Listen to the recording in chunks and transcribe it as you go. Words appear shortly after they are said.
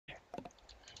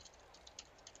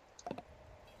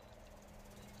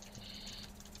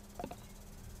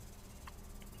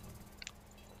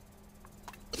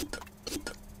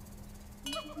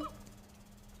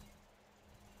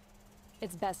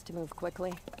It's best to move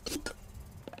quickly.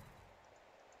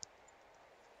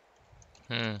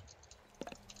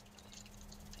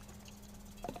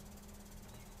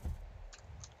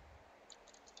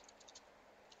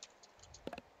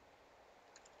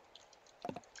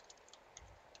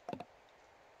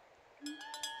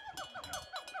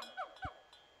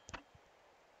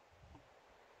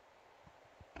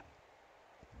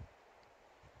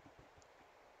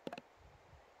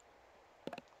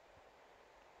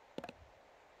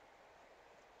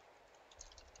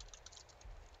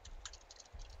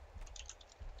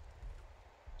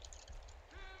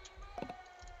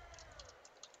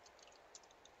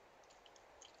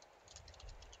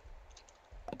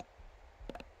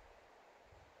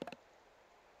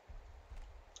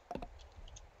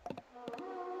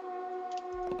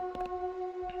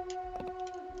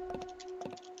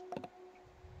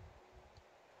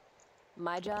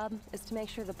 My job is to make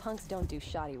sure the punks don't do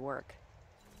shoddy work.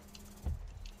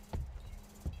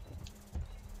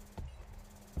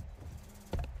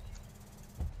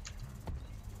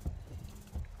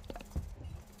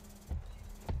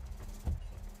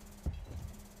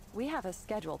 We have a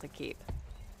schedule to keep.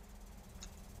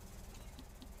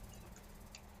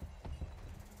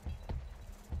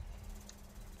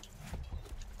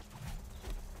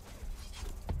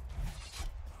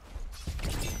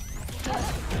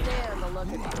 Look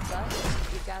at you, but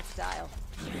you've got style.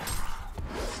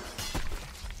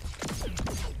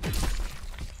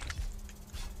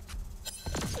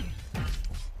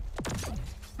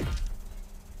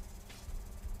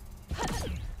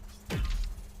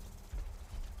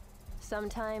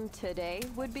 Sometime today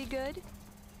would be good.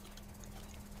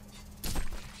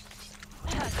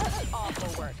 That's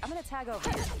awful work. I'm gonna tag over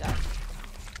your stuff.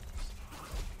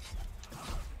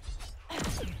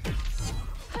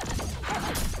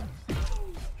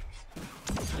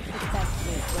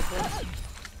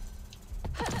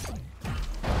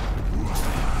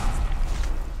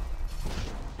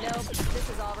 Nope, this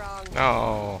is all wrong.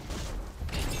 Oh.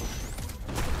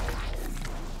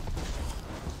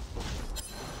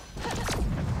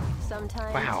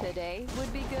 Sometime today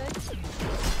would be good.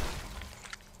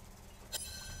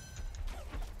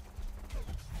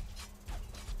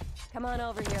 Come on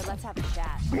over here, let's have a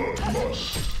chat.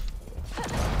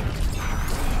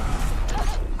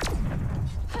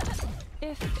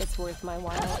 If it's worth my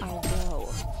while, I'll go.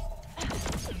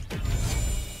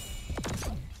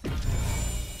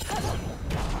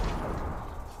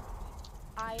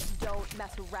 I don't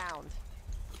mess around.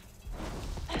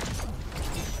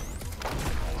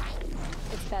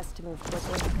 It's best to move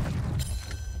quickly.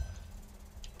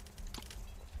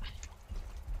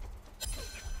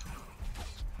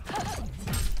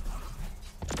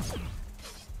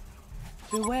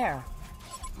 Beware.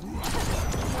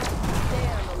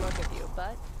 Stand the look of you,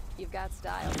 but you've got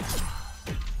style.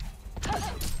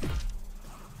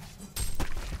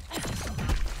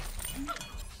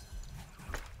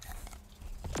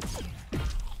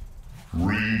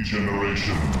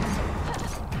 Regeneration.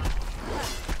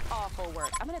 Awful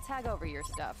work. I'm gonna tag over your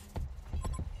stuff.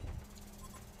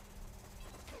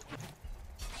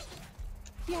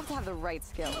 You have to have the right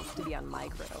skills to be on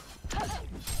micro.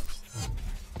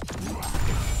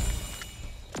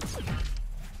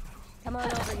 Come on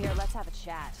over here, let's have a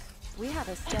chat. We have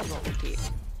a schedule to keep.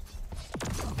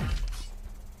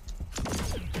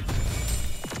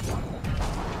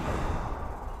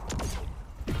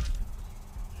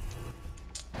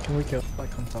 Can we kill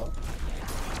like on top?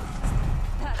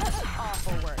 That's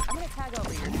awful work. I'm gonna tag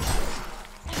over your stuff.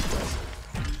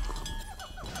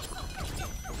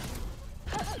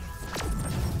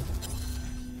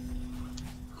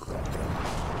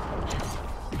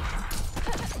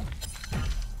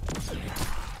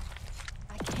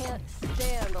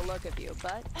 Stand the look of you,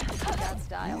 but you've got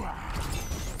style.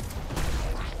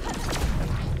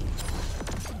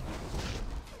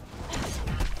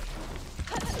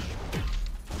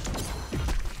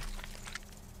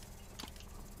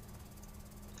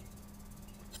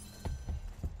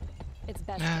 It's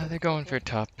best. They're going for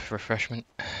top refreshment.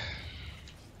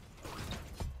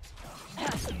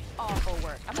 Awful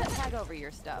work. I'm gonna tag over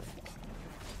your stuff.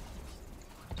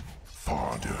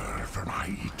 Father for my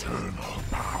eternal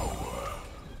power.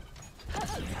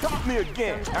 Stop me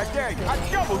again! I dare you!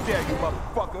 I double dare you,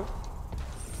 motherfucker!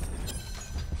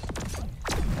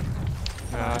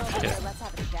 Oh, shit. Let's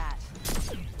have a chat.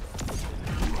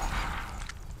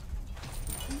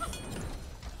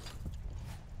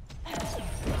 It's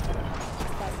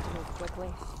best to move quickly.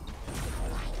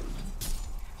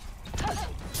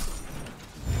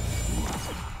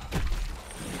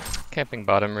 Camping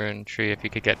bottom ruin tree, if you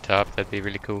could get top, that'd be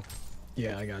really cool.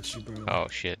 Yeah, I got you, bro. Oh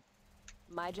shit.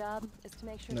 My job is to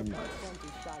make sure the Never punks don't do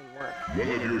shoddy work. One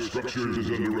of your structures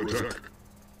is under attack.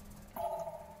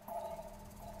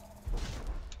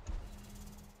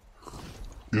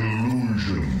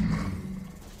 Illusion.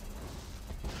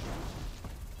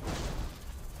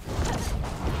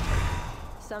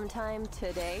 Sometime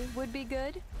today would be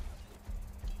good.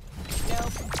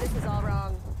 Nope, this is all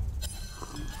wrong.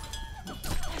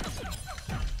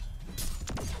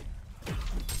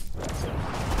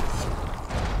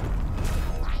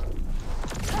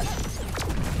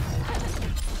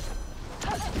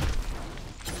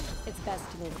 It's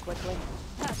best to move quickly.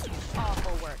 That's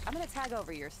awful work. I'm gonna tag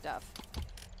over your stuff.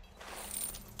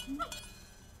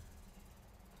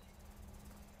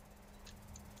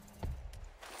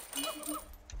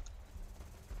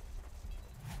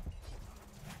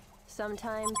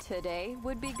 Sometime today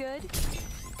would be good.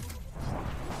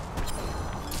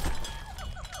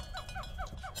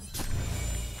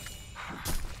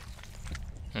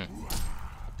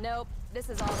 Nope, this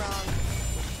is all wrong.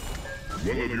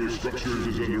 One of your structures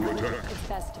is under attack. It's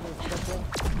best to move quickly.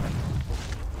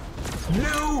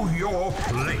 Know your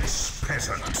place,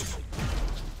 peasant.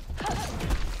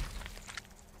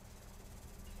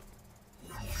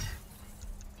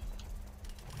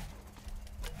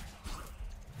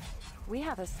 We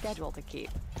have a schedule to keep.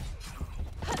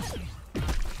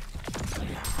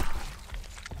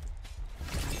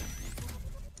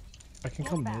 I can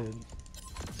come mid.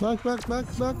 Back.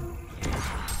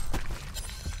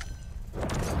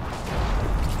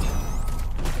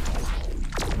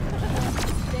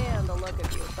 Damn the look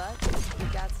of you, but you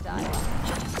got style.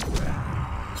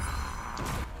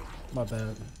 My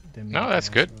bad. Didn't No, mean that's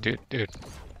to good, answer. dude.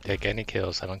 Take any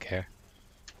kills, I don't care.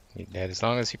 As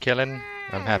long as you're killing,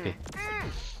 I'm happy.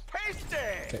 Tasty!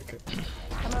 Okay, good.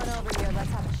 Come on over here, let's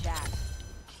have a chat.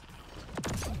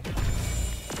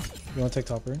 You wanna take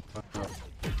top room?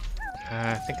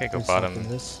 I think I go Let's hop in bottom.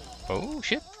 This. Oh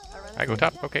shit! A I go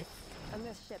top. Okay. And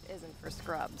this ship isn't for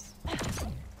scrubs.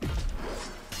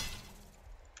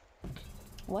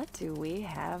 What do we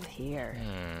have here?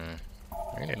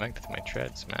 I really liked my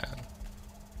treads, man.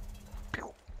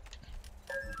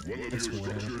 One of your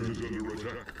structures is under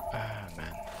attack. Ah,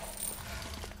 man.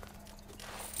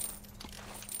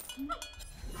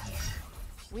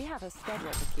 We have a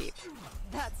schedule to keep.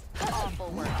 That's awful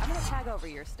work. I'm gonna tag over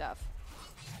your stuff.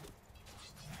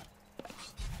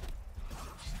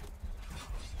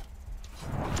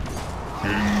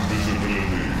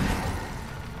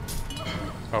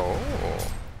 Oh.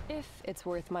 If it's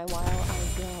worth my while,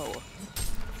 I'll go.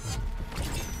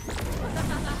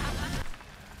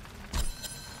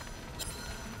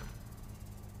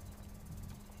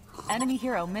 Enemy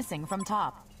hero missing from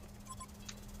top.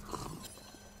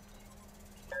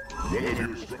 One of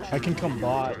your structures. I can come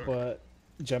bot, but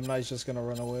Gemini's just gonna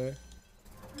run away.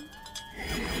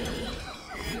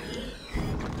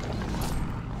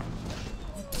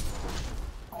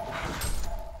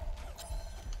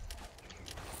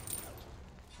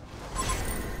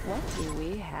 What do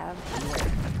we have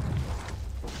here?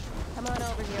 Come on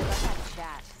over here, let's have a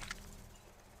chat.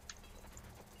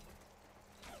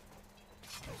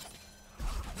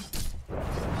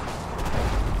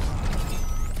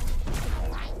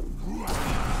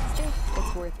 If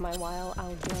it's worth my while,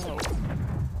 I'll go.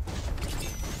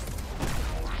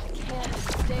 I can't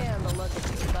stand the look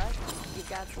of you, but you've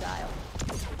got style.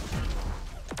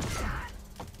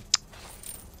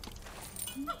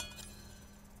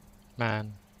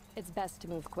 Man. It's best to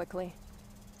move quickly.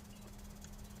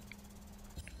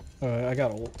 Alright, I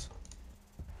got ult.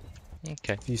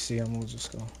 Okay. If you see him, we'll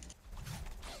just go.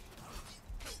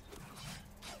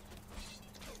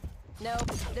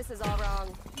 Nope, this is all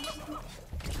wrong.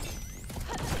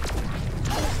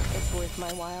 It's worth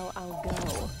my while, I'll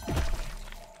go.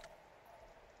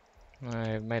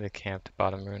 I might have camped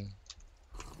bottom rune.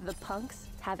 The punks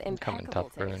have Coming impeccable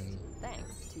top taste. rune.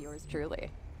 Thanks to yours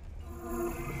truly.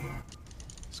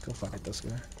 Let's go fight this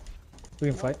guy. We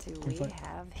can fight. What do We we can fight.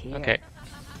 have here? Okay.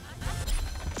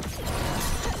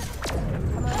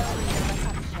 Come on over here, let's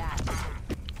have a chat.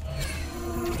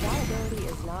 That ability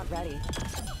is not ready.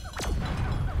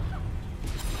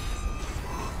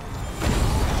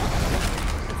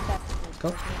 It's best to move Go.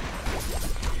 quickly.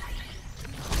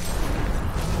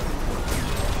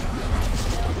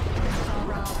 All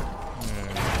wrong.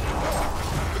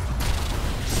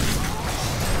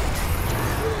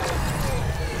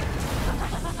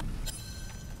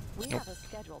 We have a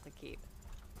schedule to keep.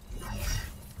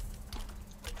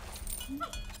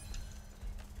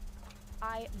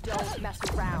 I don't mess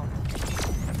around.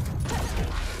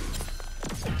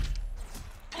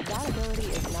 That ability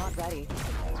is not ready.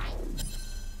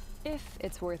 If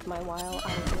it's worth my while,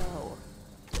 I'll go.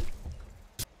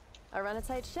 I run a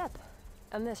tight ship,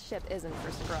 and this ship isn't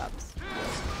for scrubs.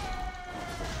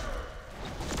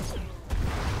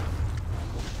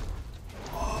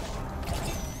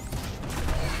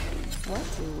 What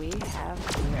do we have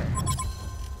here?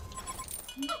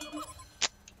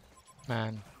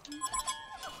 Man.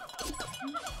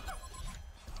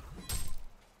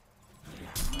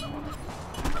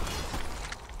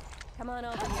 Come on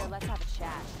over here, let's have a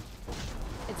chat.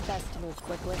 It's best to move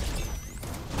quickly.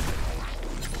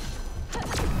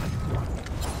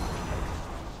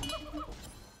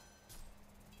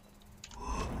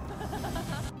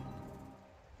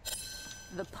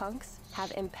 The punks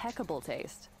have impeccable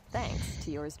taste, thanks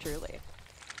to yours truly.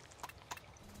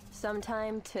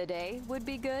 Sometime today would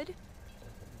be good.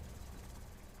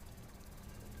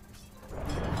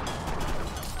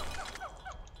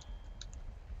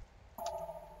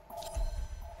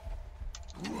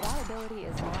 That ability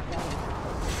is not ready.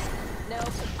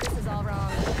 Nope, this is all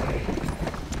wrong.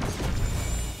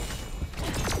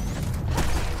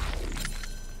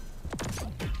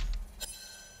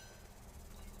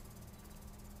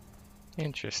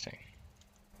 Interesting.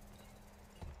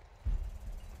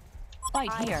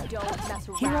 Fight here. I don't mess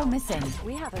around. Hero missing.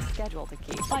 We have a schedule to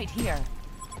keep. Fight here.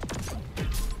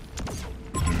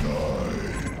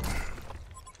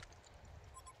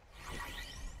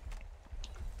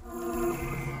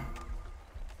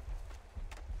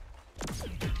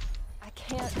 I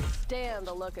can't stand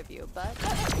the look of you, but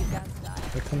you got style.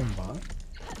 They're coming back.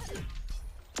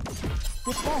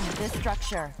 Defend this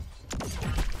structure.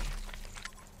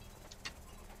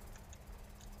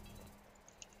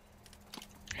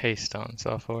 Haste on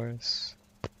sophores.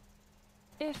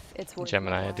 If it's worth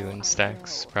Gemini your are doing while, I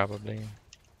stacks, know. probably.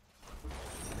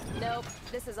 Nope,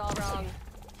 this is all wrong.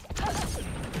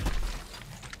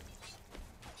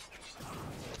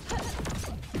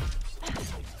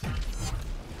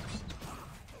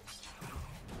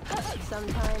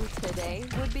 Sometime today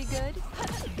would be good.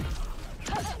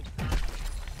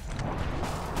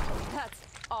 That's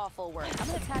awful work. I'm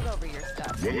gonna tag over your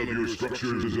stuff. One of your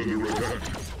structures is under attack.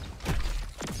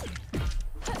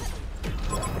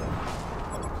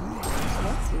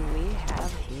 What do we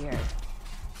have here?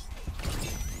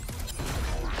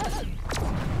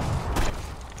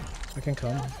 I can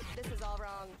come. This is all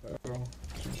wrong. Wrong.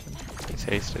 He's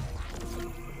hasted.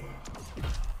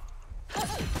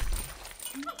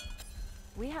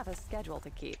 We have a schedule to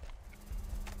keep.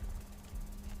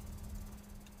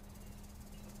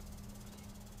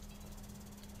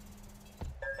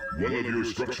 One of your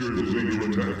structures is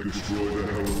under attack. Destroy the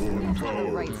Hellborn Have the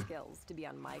Tower. right skills to be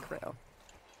on my crew.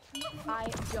 I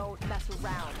don't mess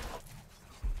around.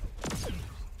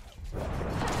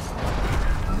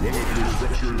 One of your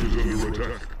structures is under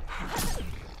attack.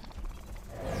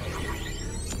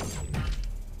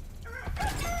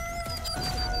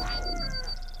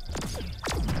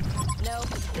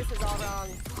 Nope, this is all wrong.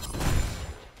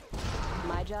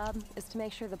 My job is to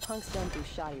make sure the punks don't do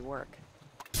shoddy work.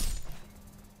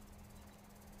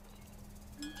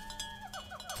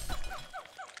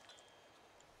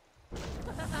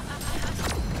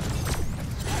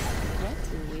 What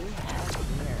do we have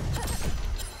here?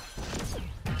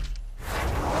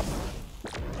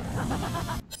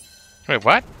 Wait,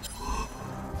 what?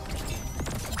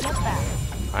 Get back.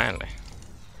 Finally.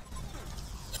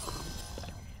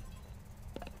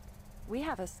 We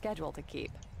have a schedule to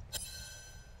keep.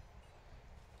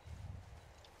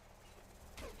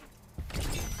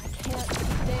 I can't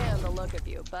stand the look of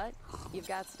you, but you've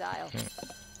got style. It's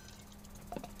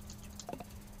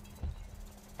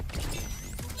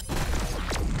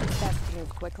best to move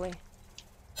quickly.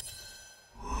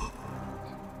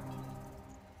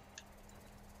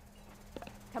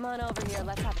 Come on over here,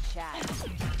 let's have a chat.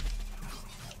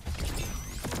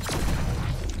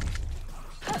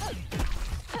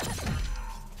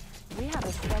 We have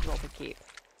a schedule to keep.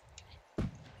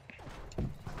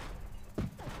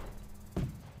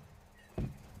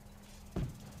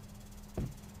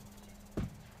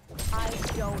 I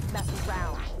don't mess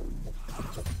around.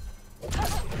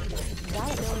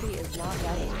 That ability is not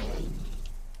ready.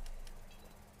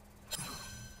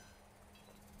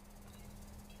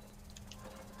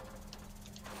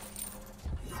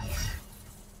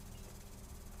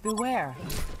 Beware.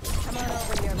 Come on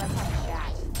over here, let's have a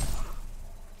chat.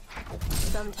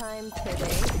 Sometime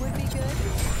today would be good.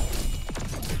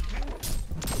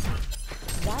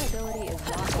 That ability is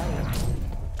not ready.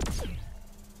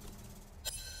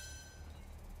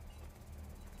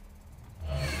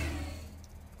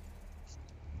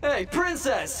 Hey,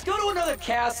 princess, go to another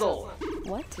castle.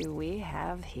 What do we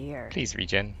have here? Please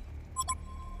regen.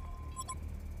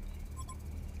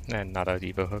 And not a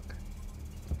Devo hook.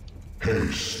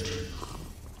 haste.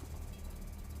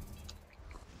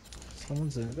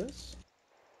 Someone's in this?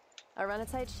 I run a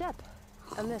tight ship,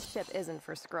 and this ship isn't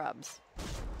for scrubs.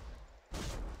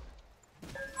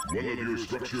 One of your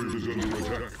structures is under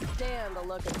attack. Stand the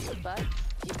look of you, but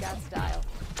you've got style.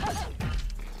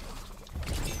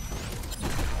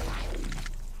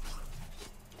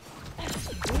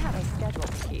 We have a schedule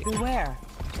to keep. Beware.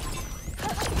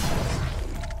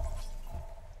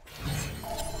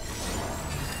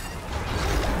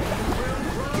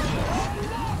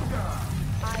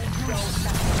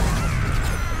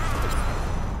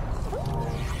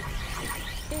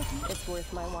 If it's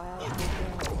worth my while, I'll go.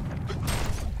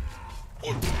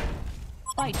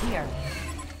 Fight here.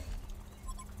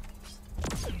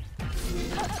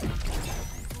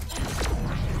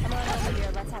 Come on over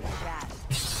here, let's have a chat.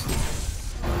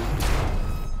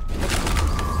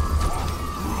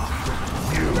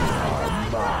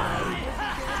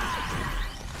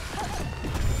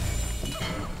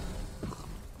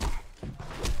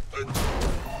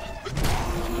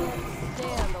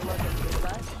 Stand the look of you,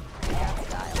 bud. You got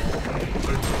style.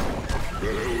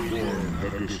 The Hellborn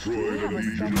have destroyed a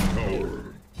Legion tower.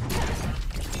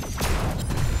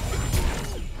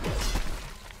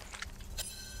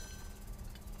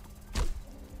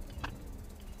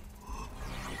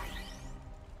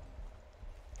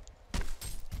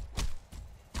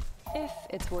 If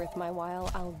it's worth my while,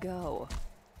 I'll go.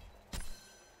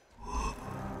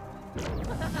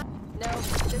 No,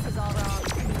 this is all wrong.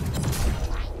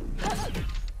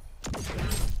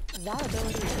 That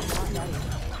ability is not ready.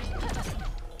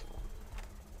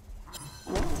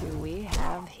 What do we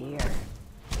have here?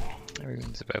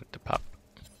 Everyone's about to pop.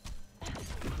 I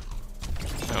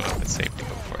don't know if it's safe to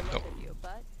go for it though. You,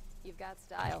 but you've got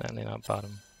style. Definitely not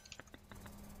bottom.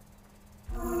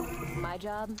 My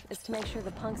job is to make sure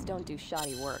the punks don't do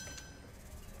shoddy work.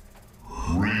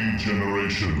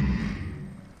 Regeneration.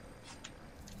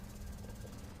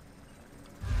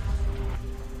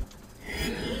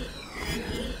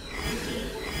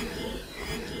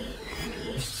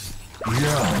 We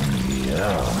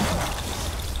have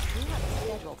a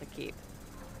schedule to keep.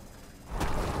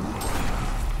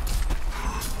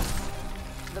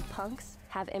 The punks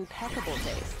have impeccable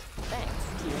taste. Thanks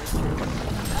to your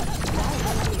That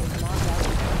ability is not ready.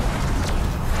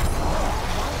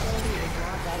 That ability is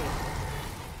not ready.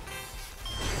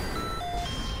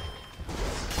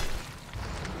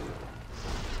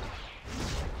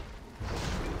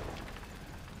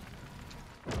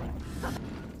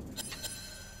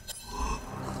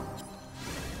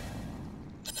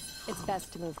 It's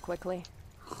best to move quickly.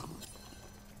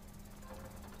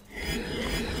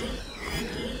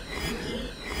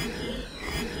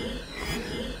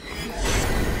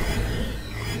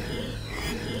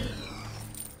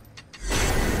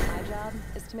 My job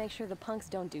is to make sure the punks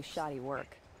don't do shoddy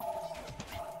work.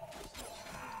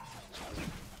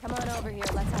 Come on over here,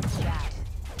 let's have a chat.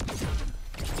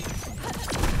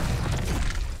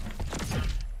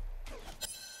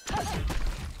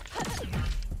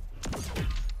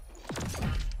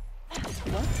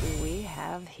 What do we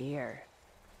have here?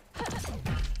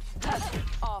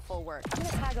 Awful work. I'm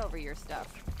gonna tag over your stuff.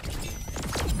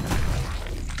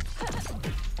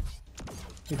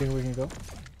 You think we can go?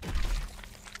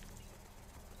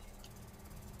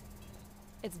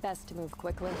 It's best to move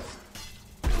quickly.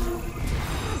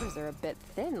 Numbers are a bit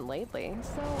thin lately,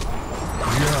 so...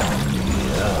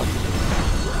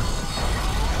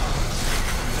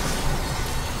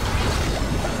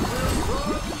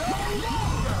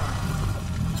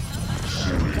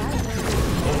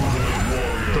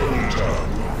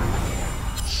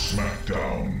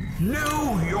 Smackdown.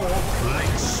 Know your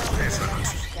place, peasant.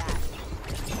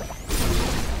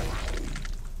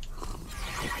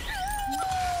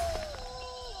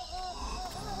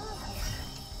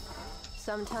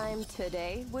 Sometime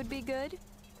today would be good.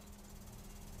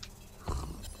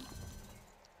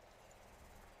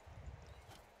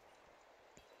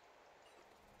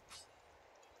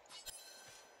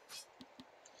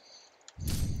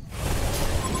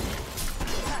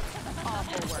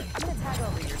 Awful work. I'm gonna tag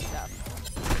over your stuff.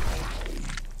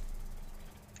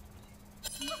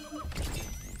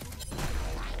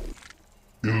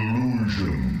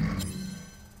 Illusion.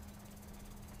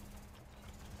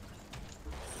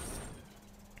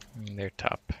 They're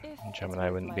top. Gemini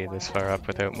wouldn't be this far up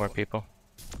without more people.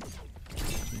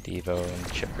 Devo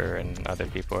and Chipper and other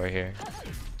people are here.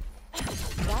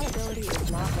 That ability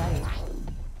is not ready.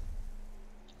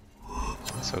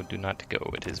 So do not go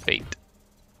with his bait.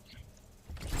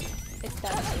 It's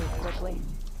best to move quickly.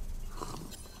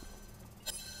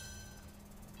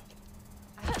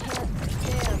 I can't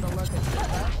stand the look of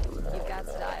you, but you've got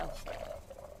style.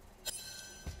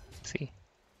 See?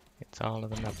 It's all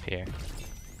of them up here.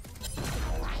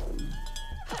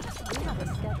 We have a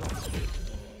schedule.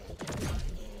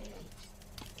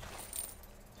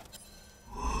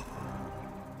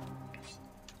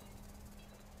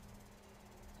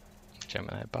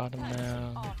 Gemini bottom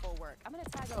now. Awful work. I'm gonna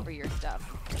tag over your stuff.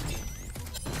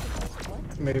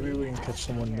 What? Maybe we can catch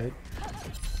someone mid.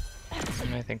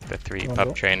 And I think the 3 Wanna pup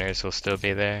go? trainers will still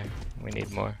be there. We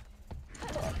need more.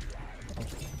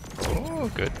 Oh,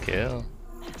 good kill.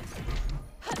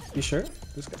 You sure?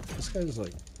 This guy's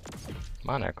like.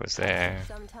 Monarch was there.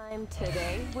 Sometime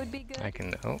today would be good. I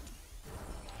can. Oh,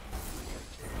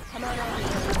 Come on over here.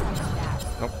 Let's have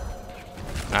a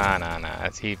chat. nah.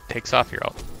 As he takes off your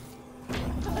ult.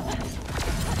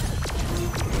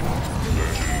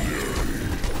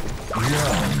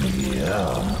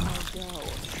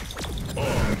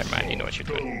 Never mind, you know what you're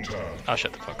doing. I'll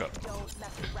shut the fuck up. Don't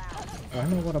mess around. I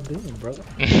know what I'm doing, brother.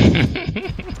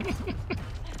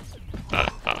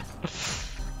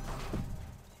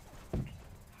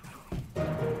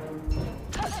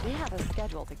 We have a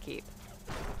schedule to keep.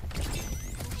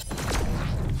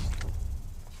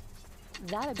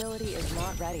 That ability is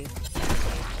not ready.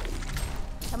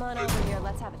 Come on over here,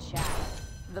 let's have a chat.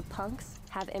 The punks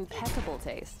have impeccable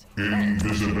taste.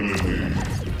 Invisibility.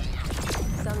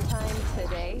 Sometime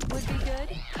today would be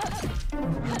good.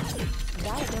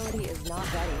 That ability is not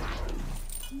ready.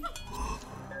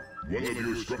 One of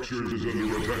your structures is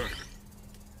under attack.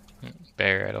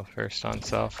 Bear idle first on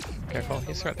self. Careful,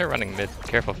 they're running mid.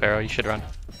 Careful, Pharaoh, you should run.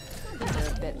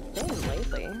 They're a bit thin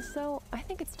lately, so I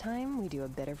think it's time we do a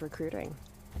bit of recruiting.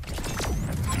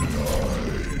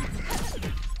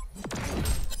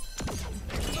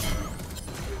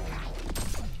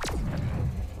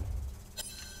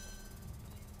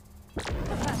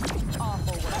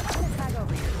 Awful work. I'm gonna tag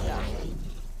over your stuff.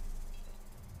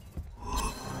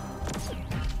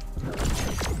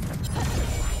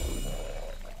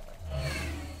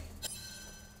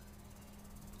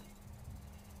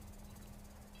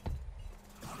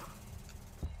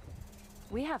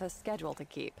 We have a schedule to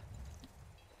keep.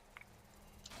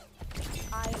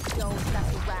 I don't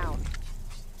mess around.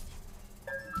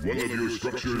 One of your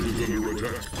structures is under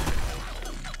attack.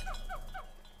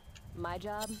 My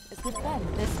job is to defend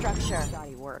this structure.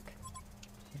 Shoddy work.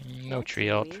 No tree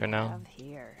ult for now. Have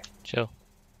here. Chill.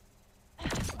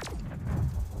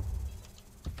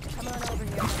 Come on over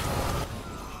here.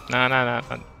 No.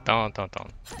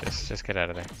 Don't. Just get out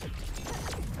of there.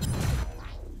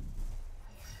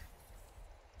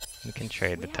 We can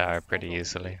trade the tower pretty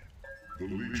easily. The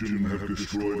Legion have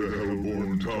destroyed a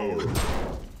Hellborn tower.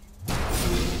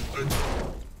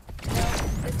 No,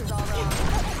 this is all wrong.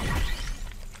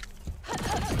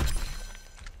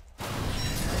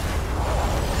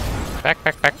 Back.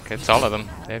 It's all of them.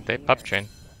 They pup train.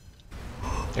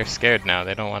 They're scared now.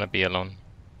 They don't want to be alone.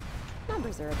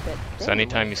 Numbers are a bit thin. So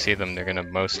anytime you see them, they're gonna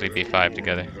mostly be 5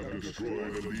 together. Have destroyed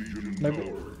a Legion Maybe.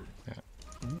 tower.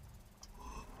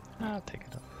 I'll take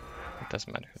it up. It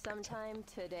doesn't matter. Sometime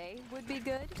today would be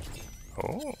good.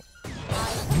 Oh,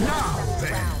 Now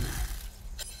then.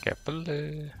 careful.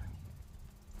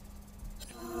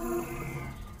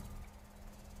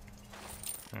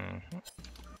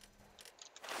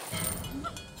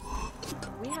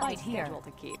 We have Right a here. schedule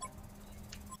to keep.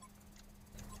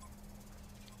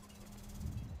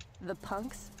 The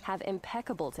punks have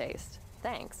impeccable taste.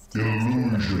 Thanks.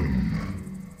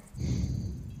 Illusion.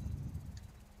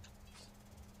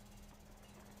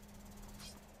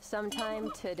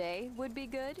 Sometime today would be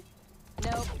good.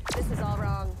 Nope, this is all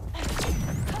wrong.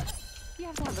 You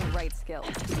have to have the right skills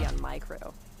to be on my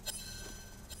crew.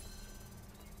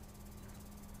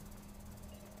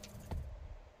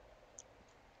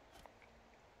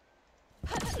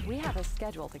 We have a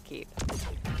schedule to keep.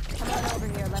 Come on over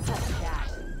here, let's have a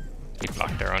chat. He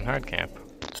blocked their own hard camp.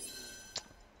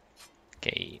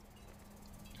 Okay.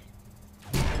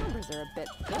 Numbers are a bit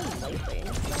thin lately,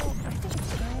 so I think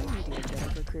it's time we do a bit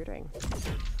of recruiting.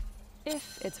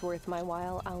 If it's worth my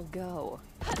while, I'll go.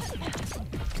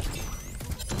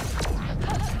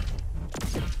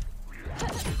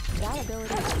 That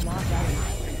ability is not ready.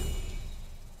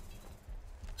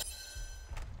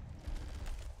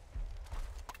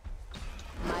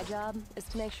 My job is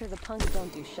to make sure the punks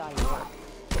don't do shoddy work.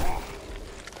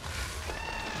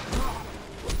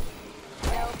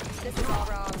 Nope, this is all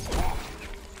wrong.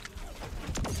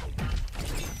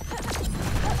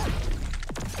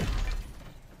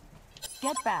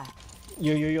 Get back.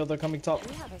 Yo, they're coming top.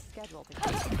 We have a schedule to keep.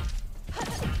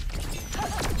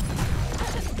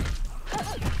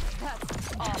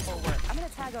 That's awful work. I'm gonna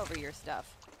tag over your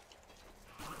stuff.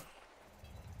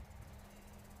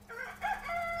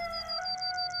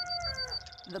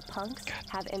 The punks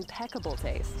have impeccable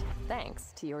taste,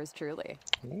 thanks to yours truly.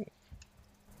 Ooh.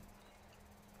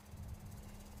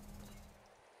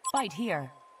 Fight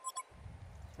here.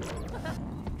 Come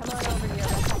on over here,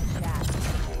 let's have a chat.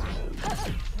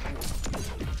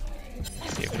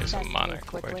 See if there's a Best move monarch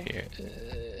quickly. ward here.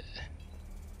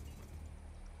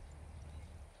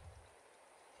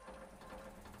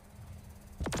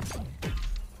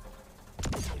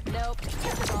 Nope,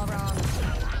 this is all wrong.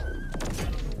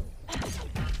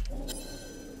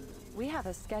 We have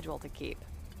a schedule to keep.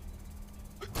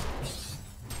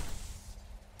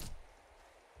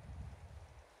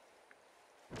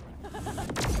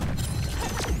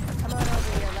 Come on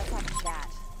over here, let's have a chat.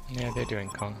 Yeah, they're doing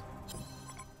Kong.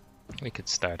 We could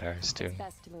start ours too. It's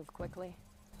best to move quickly.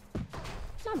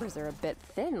 Numbers are a bit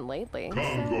thin lately, so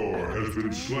Condor I has think been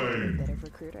it's time for a slain. bit of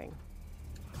recruiting.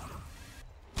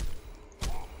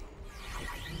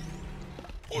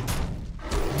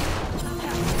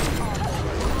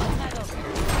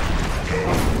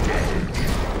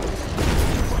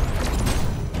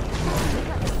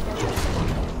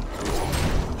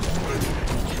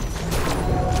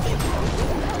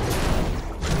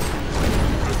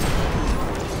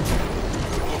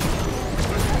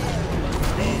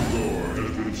 Condor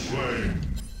has been slain.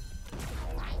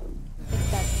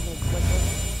 It's best to move quickly.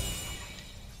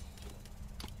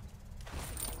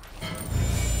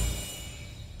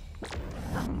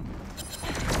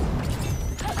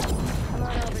 Come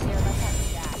on over here, let's have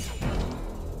a chat.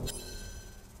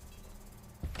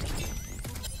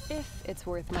 If it's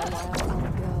worth my while,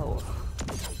 I'll go.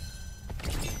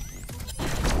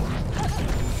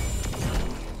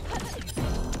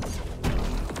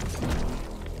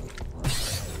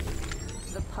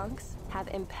 The punks have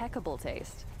impeccable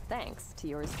taste, thanks to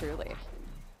yours truly.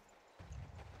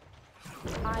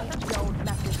 I don't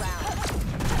mess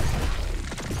around.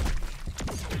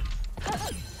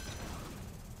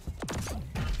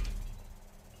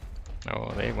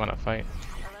 Oh, they want to fight.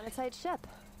 I run a tight ship,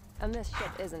 and this ship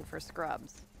isn't for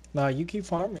scrubs. Nah, you keep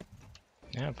farming.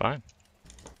 Yeah, fine.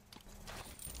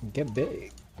 Get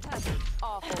big. That's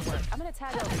awful work. I'm gonna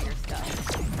tag over your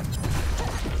stuff.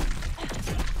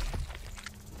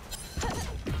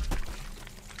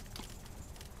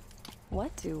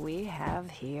 What do we have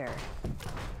here?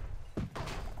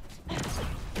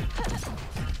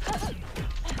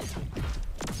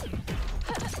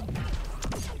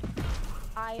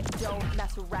 I don't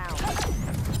mess around.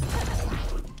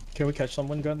 Can we catch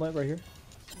someone, Gunlight, right here?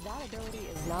 That ability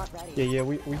is not ready. Yeah,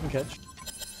 we can catch.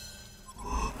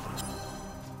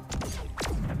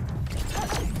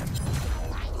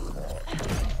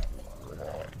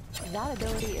 That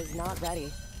ability is not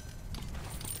ready.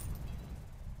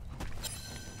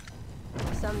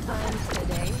 Sometime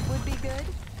today would be good.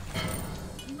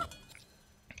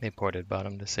 They ported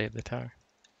bottom to save the tower.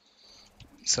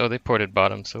 So they ported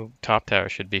bottom, so top tower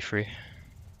should be free.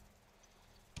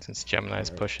 Since Gemini's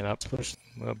pushing up, Push.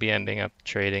 we'll be ending up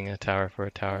trading a tower for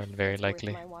a tower, very It's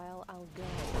likely. worth my while, I'll go.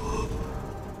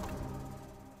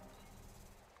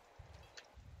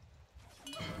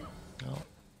 No.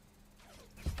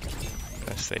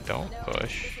 Unless they don't No,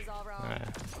 push. this is all wrong.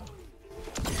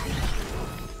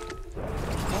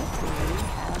 What do we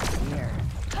have here?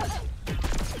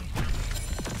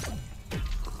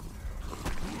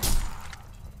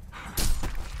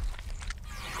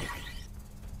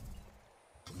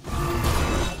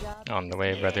 On the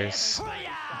way, brothers.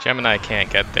 Gemini can't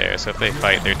get there, so if they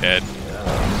fight, they're dead.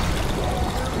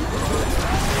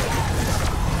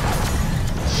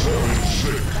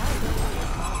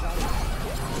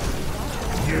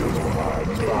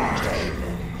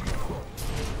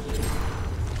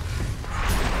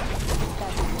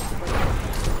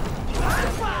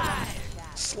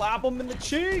 Slap him in the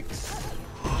cheeks!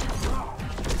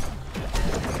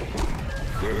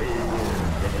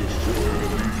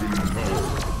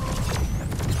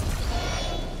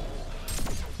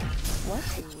 What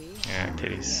do we Yeah,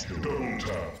 titties.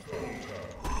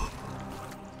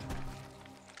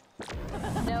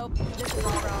 Nope, this is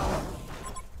all wrong.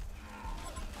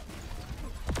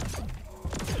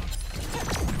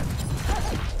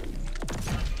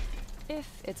 If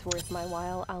it's worth my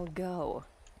while, I'll go.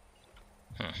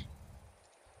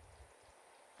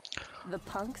 The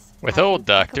punks. With have old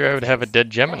Doctor, I would have a impeccable dead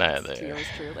Gemini taste, thanks to there. yours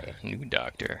truly. New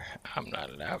Doctor, I'm not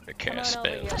allowed to Come cast on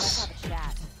over here, let's spells. have a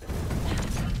chat.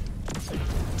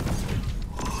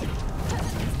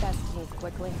 It's best to move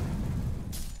quickly.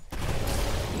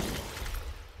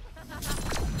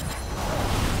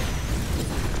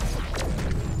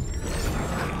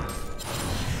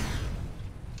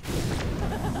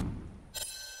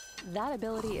 That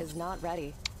ability is not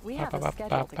ready. We have a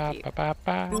schedule to keep.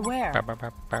 Beware. Can't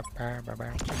stand the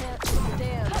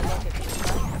look at you,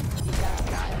 but you got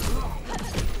style.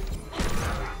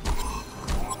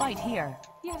 Fight here.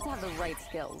 You have to have the right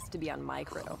skills to be on my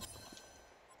crew.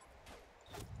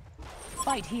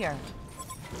 Fight here.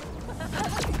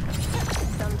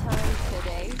 Sometime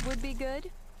today would be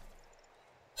good.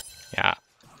 Yeah.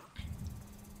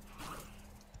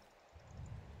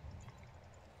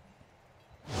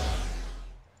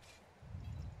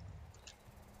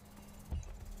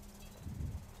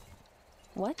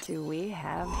 What do we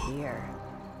have here?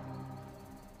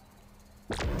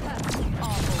 That's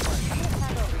awful work. I'm gonna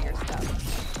tag over your stuff.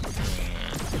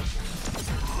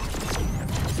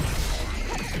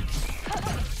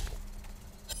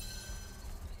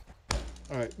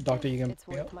 Alright, Doctor, you can It's pick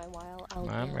me worth up? my while. I'll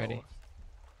I'm go. ready.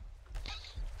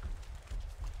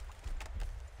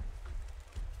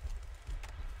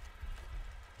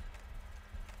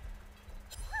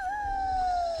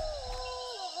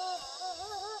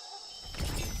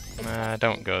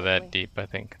 Don't go that deep, I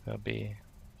think. There'll be...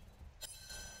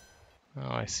 Oh,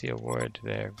 I see a ward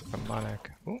there from Monarch.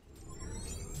 Ooh.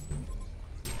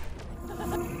 I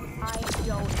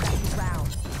don't mess around.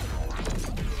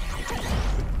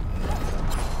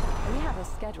 We have a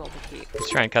schedule to keep. Let's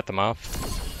try and cut them off.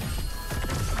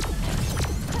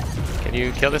 Can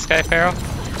you kill this guy, Pharaoh?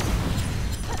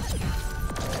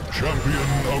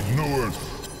 Champion of Newerth.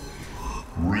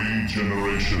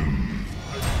 Regeneration.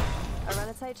 I run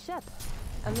a tight ship,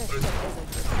 and this ship isn't for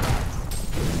sale.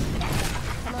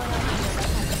 Come on out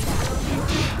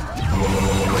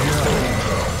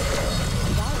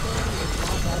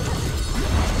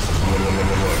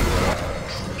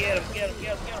here, let's have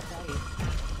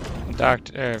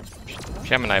Doctor,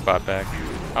 Gemini bought back.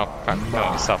 Oh, fuck.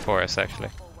 No, it's South Forest, actually.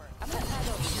 I'm gonna tag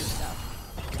over your stuff.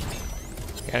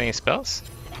 Got any spells?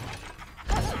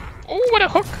 Oh, what a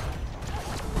hook!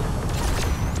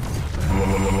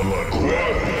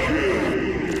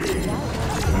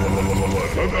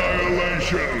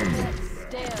 Annihilation.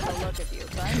 Stand the look of you,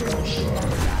 bud.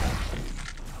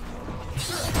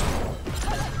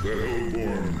 The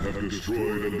Hellborn have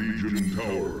destroyed a Legion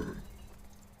tower.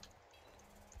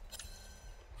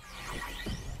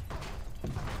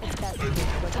 It's best to do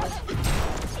quickly.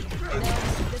 No,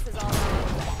 this is all wrong. The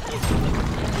Hellborn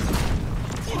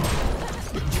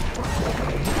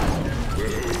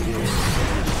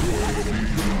have destroyed a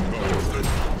Legion tower.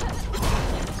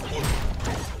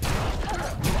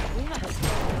 We have a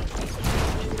schedule to keep.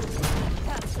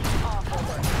 That's awful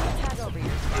work. Tag over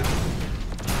your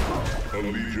stuff. A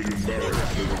Legion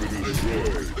barracks has been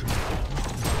destroyed.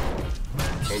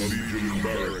 A Legion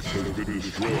barracks has been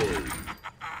destroyed.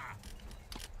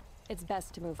 It's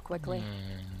best to move quickly.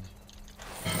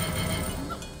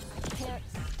 I can't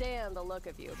stand the look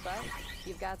of you, but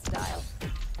you've got style.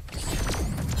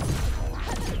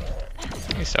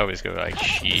 I used to always go like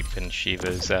sheep and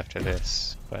Shivas after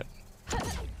this, but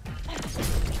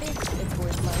It's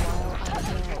worth my while.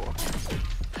 I'll go.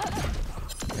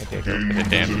 maybe I go for the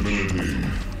damage. Invisibility.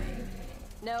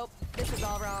 Nope, this is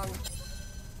all wrong.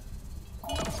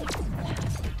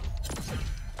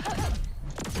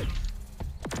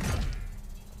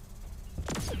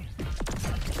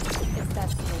 It's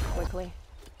best to move quickly.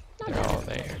 Not They're all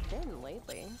that there. I've been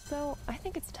lately, so I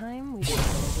think it's time we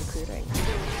started recruiting.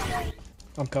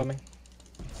 I'm coming.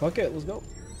 Fuck it, let's go.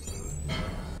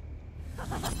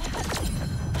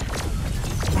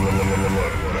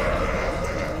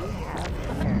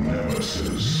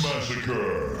 Nemesis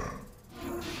Massacre.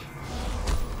 I'm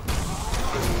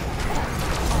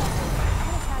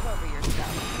gonna tag over your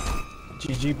stuff.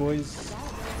 GG, boys.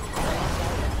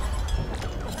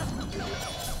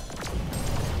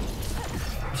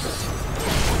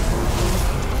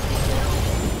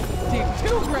 Dig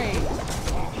two graves.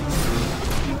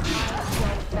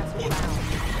 That's around.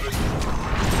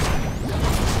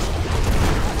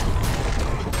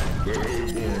 The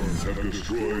Hellborn have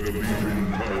destroyed a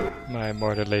Legion tower. My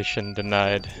immortalation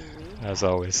denied, as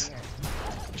always.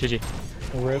 GG.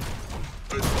 Rip.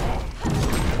 The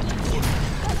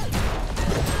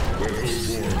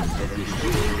Hellborn have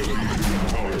destroyed a Legion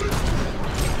tower.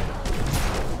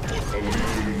 A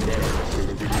Legion barracks has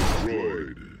been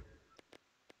destroyed.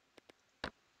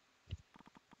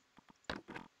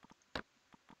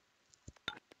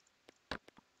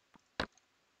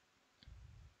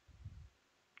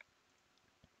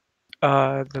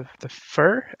 The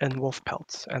fur and wolf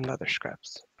pelts and leather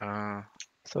scraps.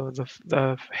 So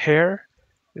the hair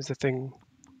is the thing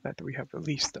that we have the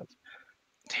least of.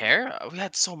 Hair? We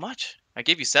had so much. I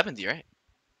gave you 70, right?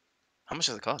 How much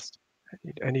does it cost?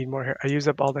 I need more hair. I use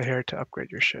up all the hair to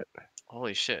upgrade your shit.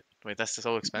 Holy shit. Wait, that's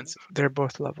so expensive. They're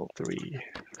both level 3.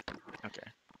 Okay.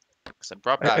 So I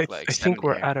brought I, I, back like I think 70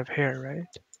 we're hair. out of hair, right?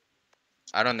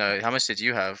 I don't know. How much did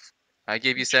you have? I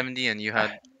gave you 70 and you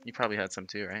probably had some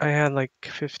too, right? I had like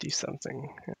 50 something.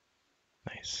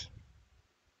 Nice.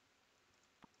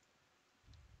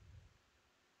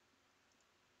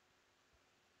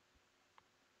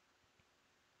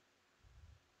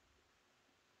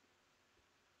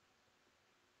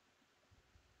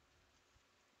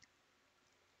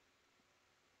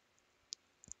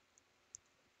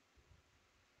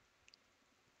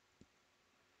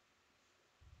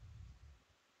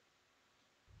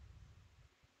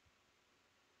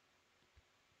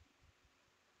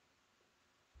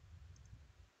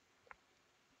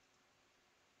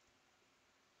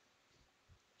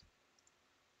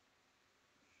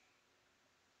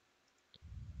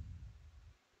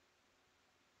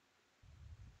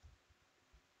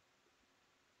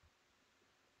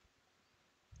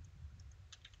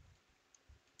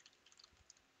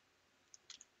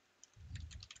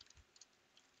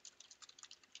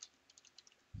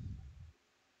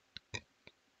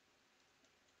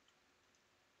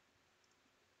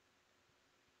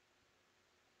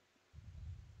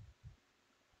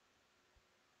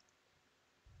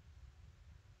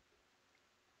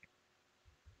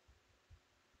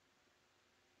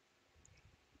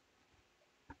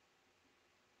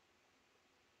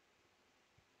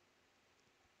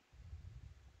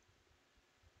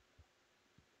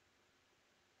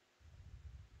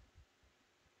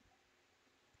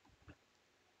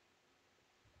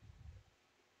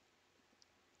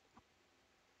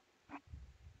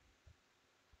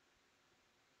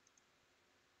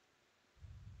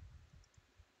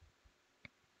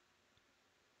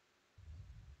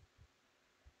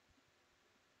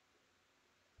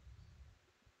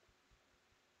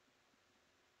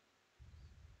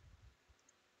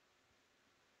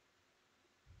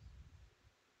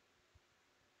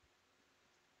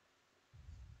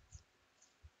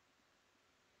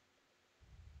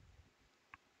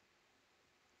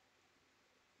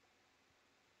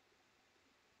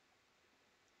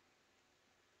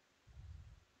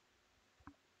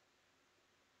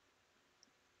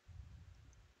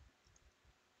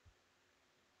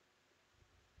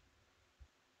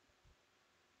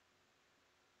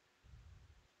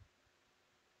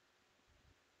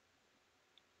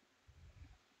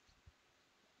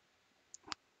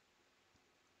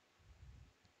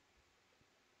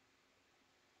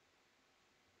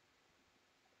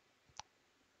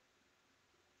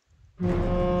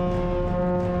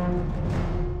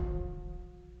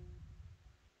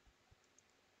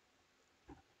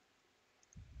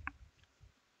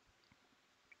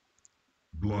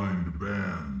 Blind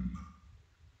ban.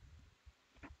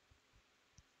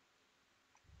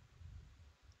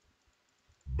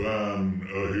 Ban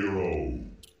a hero.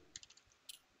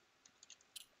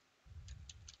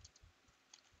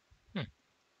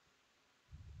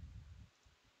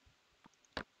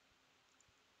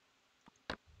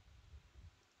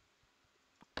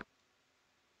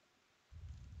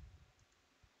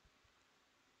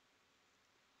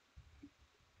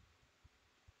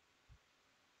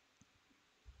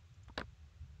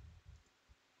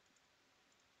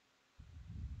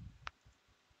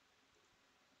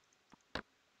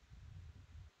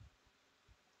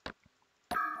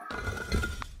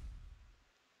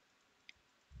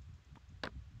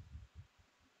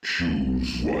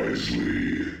 Choose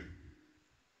wisely.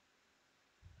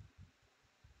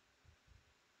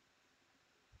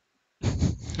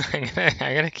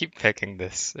 I'm gonna keep picking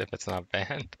this if it's not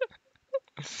banned.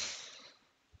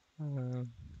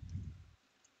 Um,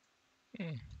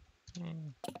 mm,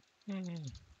 mm,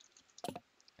 mm.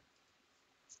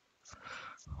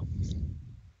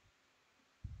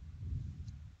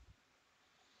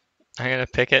 I'm gonna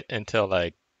pick it until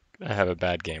like I have a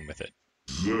bad game with it.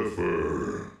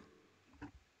 Zephyr.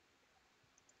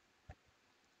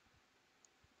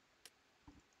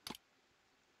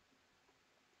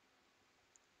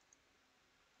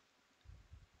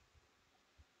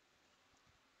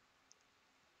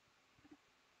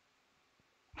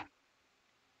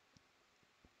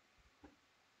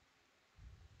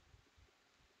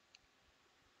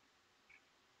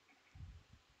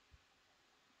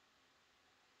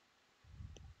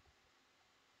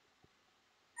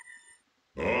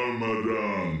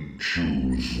 Armadan.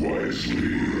 Choose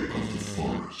wisely. Of the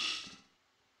forest.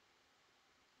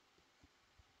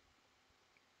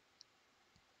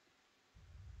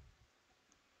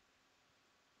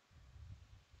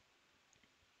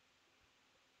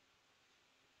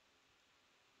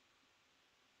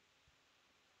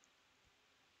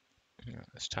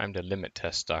 It's time to limit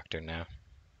test Doctor now.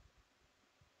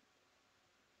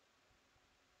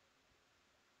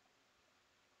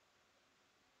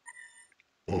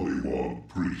 Pollywog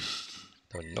Priest.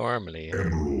 So normally,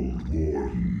 Emerald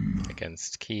Warden.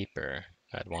 against Keeper,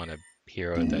 I'd want a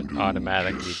hero that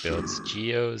automatically builds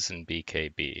Geos and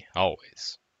BKB,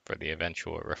 always, for the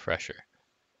eventual refresher.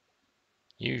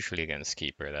 Usually against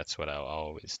Keeper, that's what I'll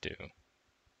always do.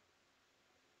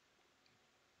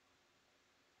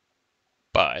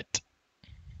 But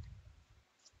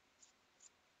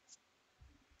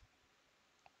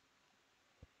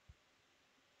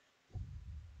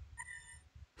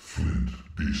Flint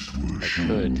Beastwood. I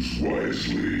could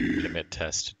Wisely. limit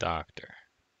test Doctor,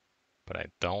 but I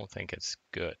don't think it's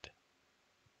good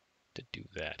to do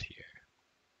that here.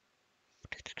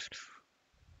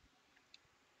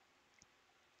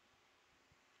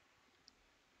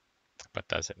 But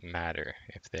does it matter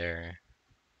if they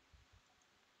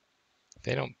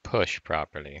don't push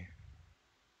properly?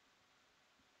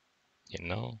 You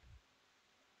know?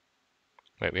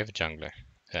 Wait, we have a jungler.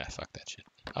 Yeah, fuck that shit.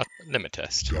 I'll limit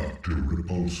test. Dr.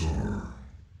 Repulsor.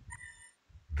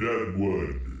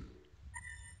 Deadwood.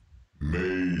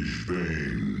 Mage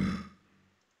Bane.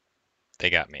 They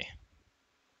got me.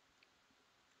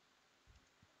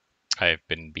 I've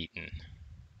been beaten.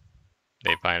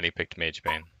 They finally picked Mage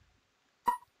Bane.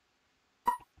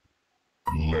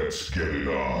 Let's get it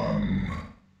on.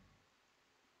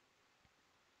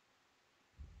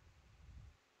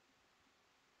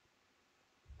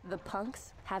 The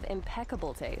punks have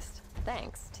impeccable taste.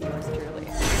 Thanks to yours truly.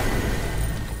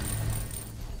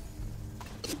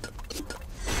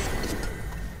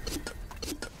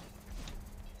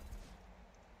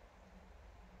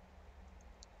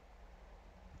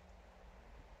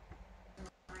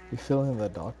 You feeling the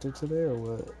doctor today or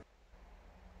what?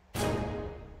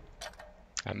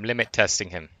 I'm limit testing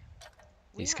him.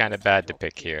 He's kind of bad to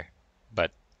pick here,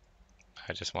 but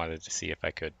I just wanted to see if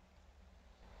I could.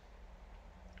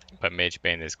 But Mage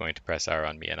Bane is going to press R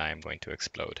on me and I am going to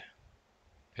explode.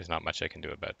 There's not much I can do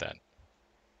about that.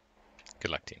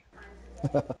 Good luck, team.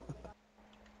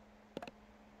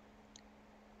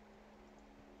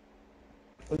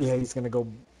 Yeah, he's gonna go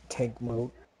tank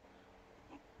mode.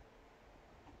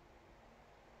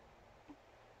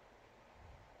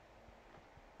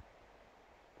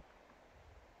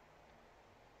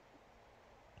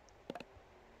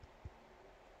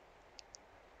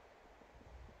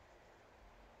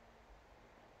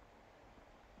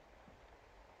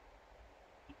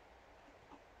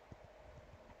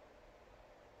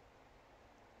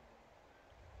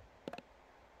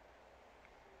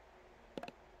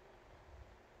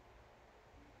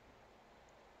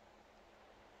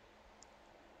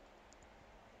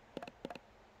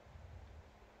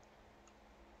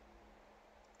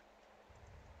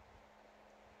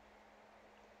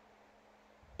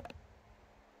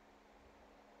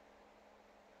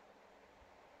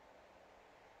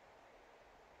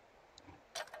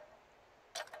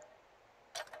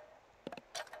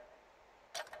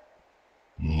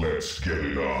 Let's get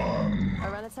it on. I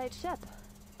run a tight ship,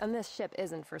 and this ship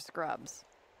isn't for scrubs.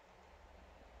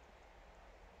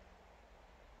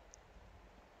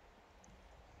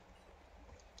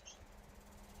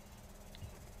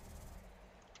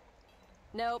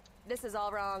 Nope, this is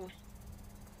all wrong.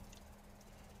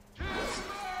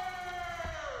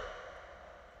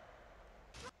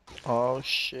 Oh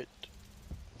shit.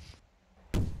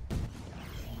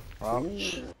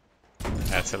 Ouch.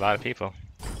 That's a lot of people.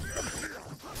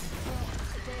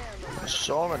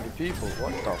 So many people,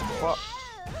 what the fuck?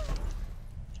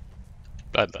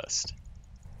 Bloodlust.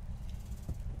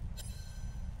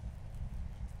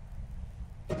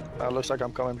 Looks like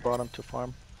I'm coming bottom to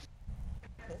farm.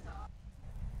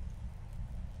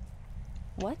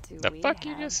 What do The we fuck have?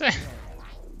 you just say?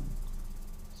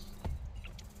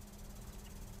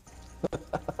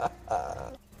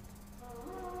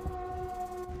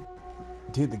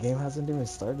 Dude, the game hasn't even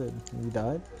started. You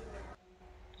died?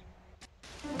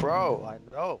 Bro, I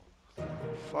know.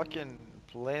 Fucking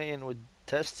playing with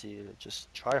Testy,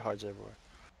 just tryhards everywhere.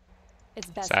 It's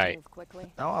best Sorry. to move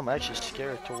quickly. Now I'm actually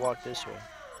scared to walk this way.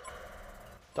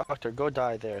 Doctor, go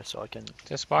die there so I can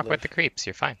Just walk live. with the creeps,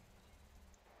 you're fine.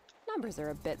 Numbers are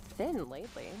a bit thin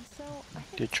lately, so I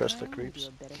think Do you trust the it's time to creeps?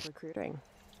 do a bit of recruiting.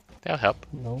 They'll help.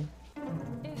 No.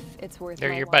 If it's worth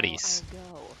They're my your while, buddies. I'll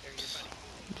go.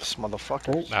 This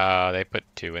motherfucker. Oh, they put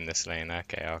 2 in this lane.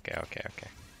 Okay.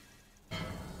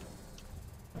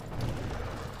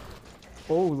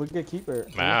 Oh, look at Keeper.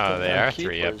 Wow, they Yeah, are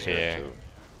 3 up Keeper's here here. too.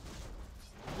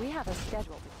 We have a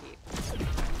schedule to keep.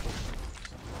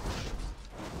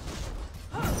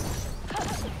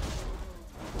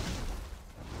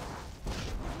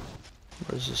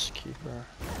 Where's this keeper?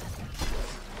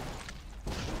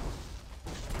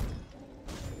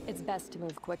 It's best to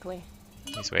move quickly.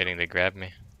 He's waiting to grab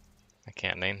me. I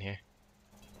can't lane here.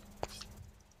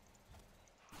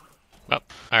 Oh,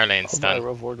 our lane's I'll buy a done.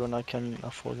 Rev Ward when I can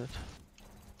afford it.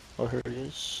 Oh, here he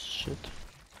is. Shit.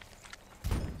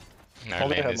 Our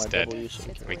Only lane have is my dead. W, so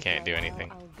It's We worth can't my do while,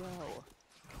 anything. I'll go.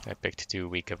 I picked too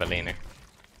weak of a laner.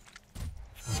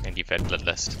 And you fed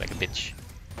Bloodlust like a bitch.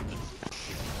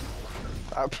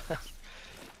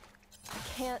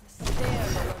 Can't stand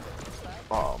the look of this, but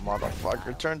Oh,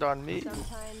 motherfucker, turned on me.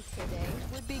 sometime today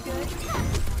would be good.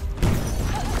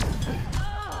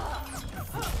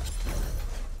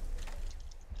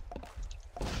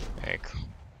 Very cool.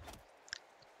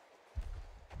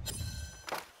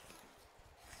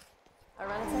 I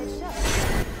run a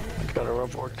tight ship. Got a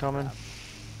Rev Ward coming.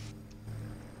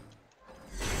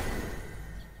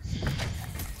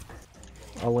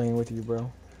 I'll lane with you,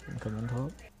 bro. I'm coming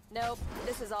top. Nope,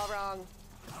 this is all wrong.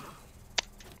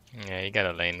 Yeah, you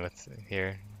gotta lane with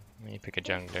here. When you pick a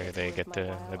jungler, they get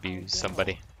to abuse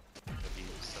somebody.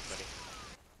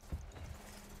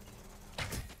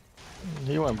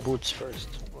 He went boots first.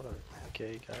 What a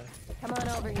gay guy. Come on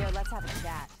over here, let's have a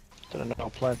chat. Didn't know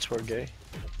plants were gay.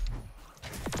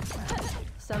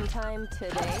 Sometime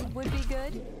today would be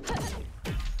good.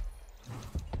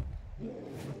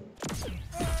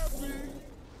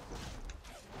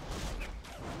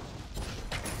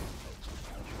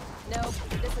 Nope,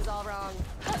 this is all wrong.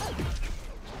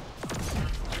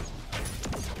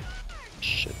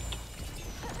 Shit.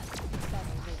 That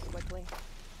moved quickly.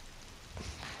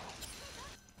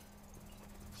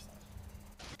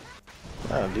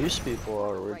 Man, these people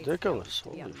are ridiculous. Be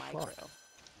Holy on my fuck. crew.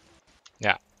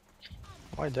 Yeah.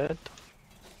 Am I dead?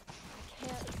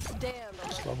 Can't stand the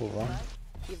It's look level of 1. this,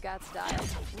 but you've got style.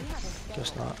 We haven't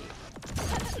Guess not.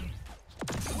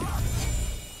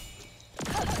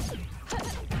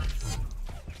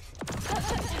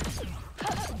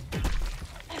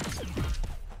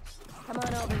 Come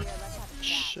on over here, let's have a chat.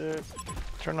 Shit.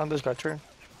 Turn on this guy, turn.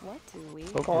 What do we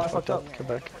Oh, I have fucked up. here? Get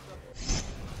back.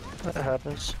 That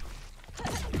happens.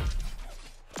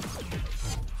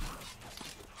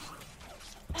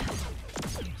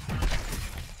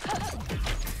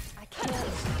 I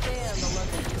can't stand the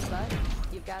look of you,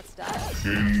 but you've got style.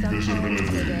 Invisibility. Sometime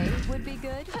today would be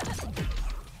good.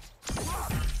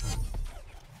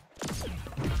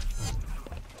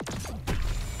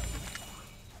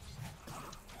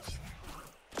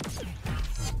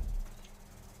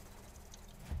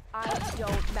 I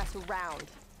don't mess around.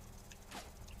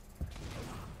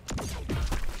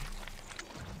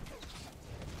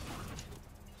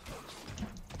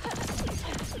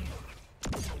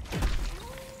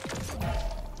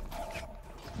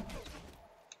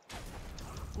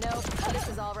 Nope, this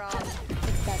is all wrong.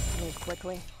 It's best to move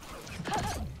quickly.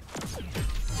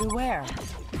 Beware.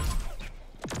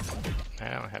 I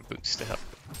don't have boots to help.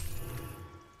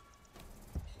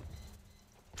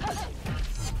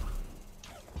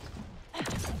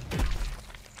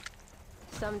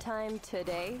 Sometime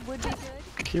today would be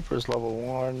good. Keeper's level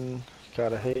 1.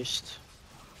 Got a haste.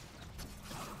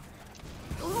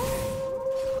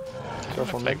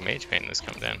 Careful, Looks like mate. Mage Pain has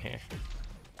come down here.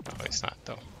 Oh, it's not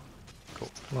though. Cool.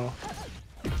 No.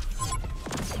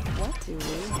 What do we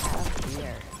have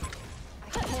here?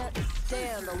 I can't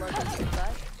stand the look of you,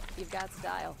 but you've got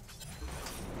style.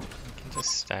 You can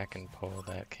just stack and pull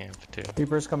that camp too.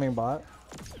 Keeper's coming bot.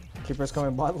 Keeper's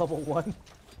coming bot level 1.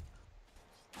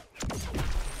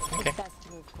 Okay. It's best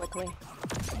to move quickly.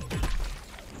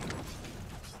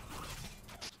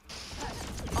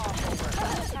 All over.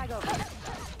 Tag over here.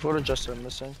 Photo Jester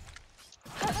missing.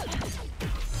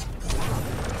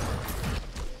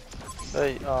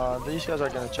 Hey, these guys are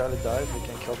gonna try to dive. We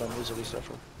can kill them easily,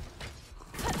 Zephyr.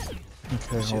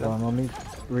 Okay, See hold them? on. Let me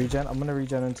regen. I'm gonna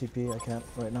regen in TP. I can't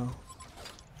right now.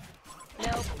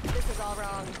 Nope, this is all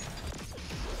wrong.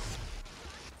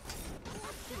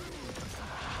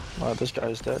 Oh, this guy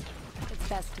is dead. It's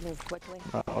best to move quickly.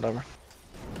 Whatever.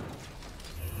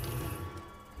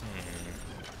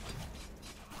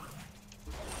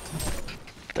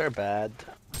 They're bad.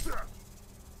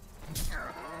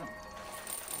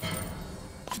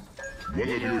 One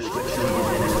of your structures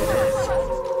is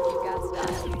You've got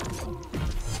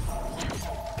style.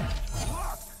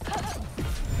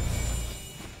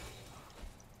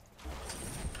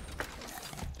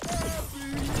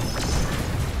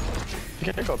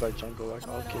 You can go back jungle, like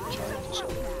I'll keep trying to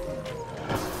solo.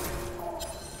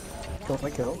 Kill my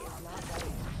kill.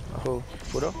 Who?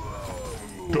 Fudo?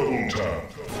 double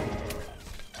tap.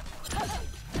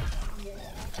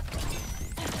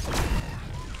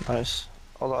 Nice.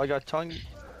 Although I got tongue,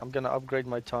 I'm gonna upgrade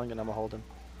my tongue and I'm gonna hold him.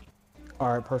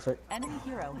 Alright, perfect. Enemy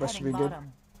hero That should heading be good.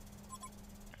 bottom.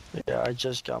 Yeah, I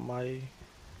just got my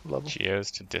level.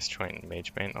 Geos to disjoint and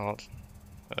magebane alt.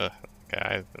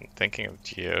 Guys, I'm thinking of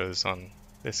geos on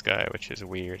this guy, which is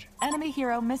weird. Enemy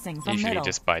hero missing from Usually middle.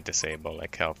 just by disable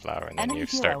like Hellflower, and then Enemy you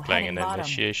hero start playing heading an bottom.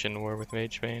 initiation war with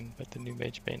magebane. But the new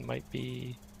magebane might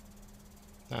be,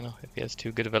 I don't know if he has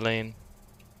too good of a lane.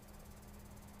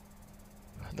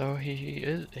 Though he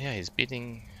is, yeah, he's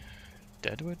beating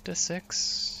Deadwood to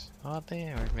 6, oddly,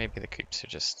 or maybe the creeps are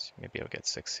just, maybe I'll get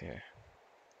 6 here.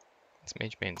 It's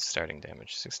magebane's starting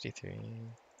damage, 63.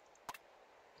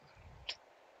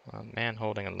 Man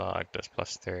holding a log does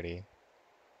plus 30.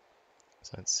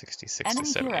 So that's 66 Enemy to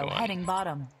 71. hero heading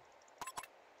bottom.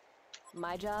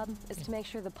 My job is to make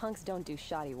sure the punks don't do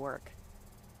shoddy work.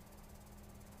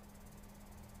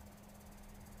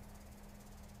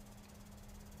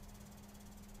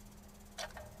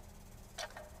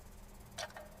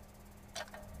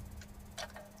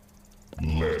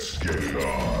 Let's get it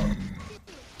on.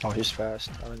 Oh, he's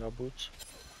fast. I don't know boots.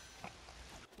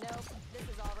 Nope, this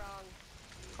is all wrong.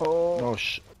 Oh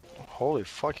holy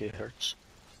fuck, it hurts.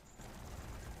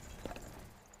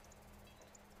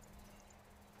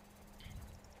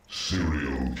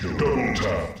 Serial kill. Double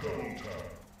tap.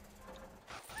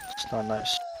 It's not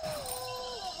nice.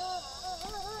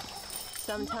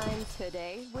 Sometime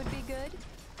today would be good.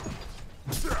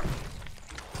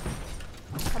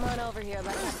 Come on over here,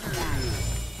 let us chat.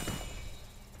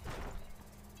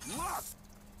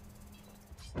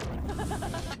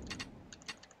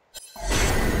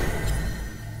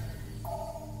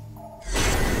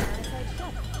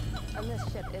 And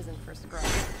this ship isn't for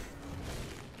scrubs.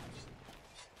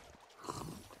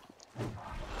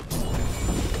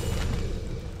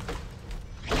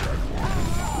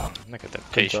 Look at the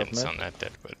patience on that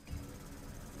Deadwood.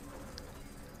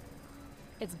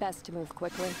 It's best to move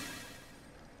quickly.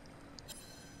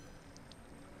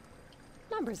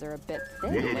 Numbers are a bit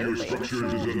thin One of your lately, structures so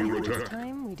is under maybe attack. it's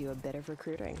time we do a bit of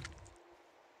recruiting.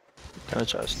 Can I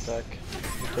try to stack?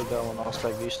 You took that one, I'll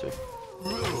stack these two.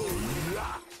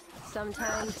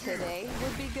 Sometime today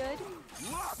would be good.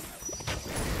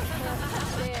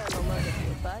 There, the load of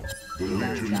you, but The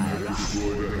Legion have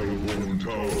destroyed a Hellborn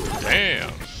tower.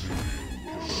 Damn!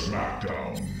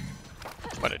 Smackdown.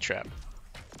 What a trap.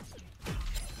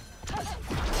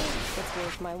 it's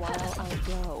worth my while. I'll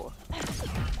go.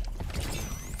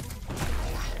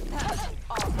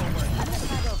 Awful work. I'm gonna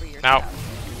tag over your Now. stuff.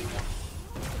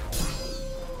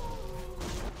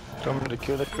 Do you want me to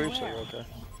kill the creeps or you okay?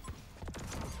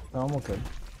 No, I'm okay.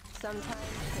 Sometime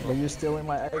But you're stealing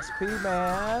my XP,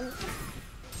 man.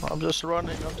 I'm just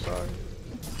running, I'm sorry. nope,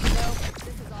 this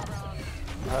is all wrong.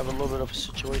 I have a little bit of a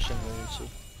situation here, you see.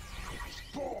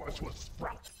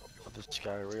 This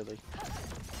guy really.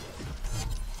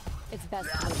 It's best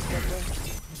to move quickly.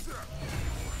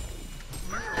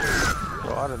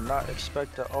 Bro, I did not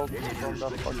expect the ult from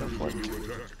that fucking point.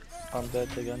 I'm dead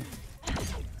again.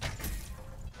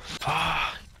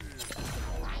 Fuck.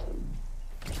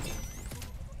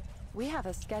 We have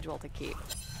a schedule to keep.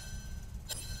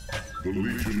 The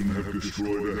Legion have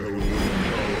destroyed a Hellborn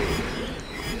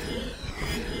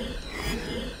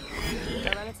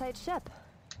They're on a tight ship.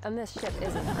 And this ship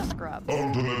isn't for scrubs. tower.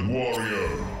 Ultimate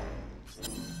Warrior.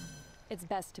 It's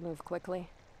best to move quickly.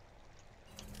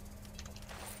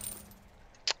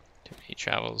 He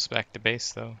travels back to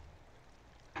base though.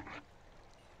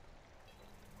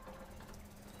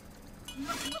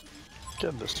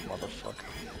 Get this motherfucker.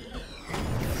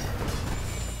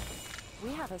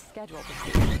 We have a schedule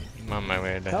to keep. I'm on my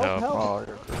way to Help, help. help. Oh,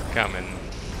 you're good. Coming.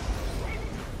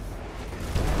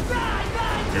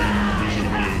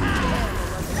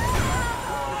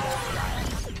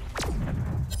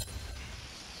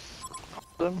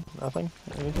 Them? Nothing?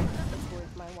 Anything? It's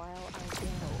worth my while. I'll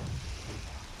go.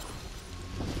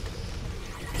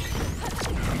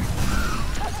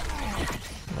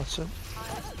 That's it.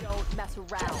 Don't mess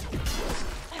around.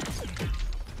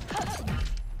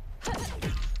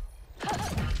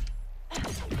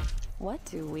 What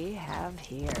do we have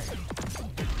here?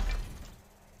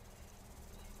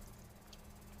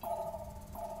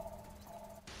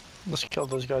 Let's kill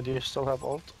this guy. Do you still have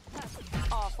ult?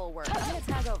 Awful work. I'm gonna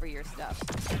tag over your stuff.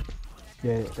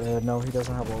 Yeah, no, he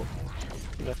doesn't have ult.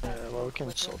 Yeah, well, we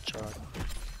can still try.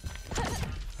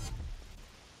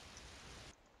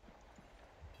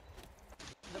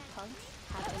 The punks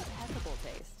have impeccable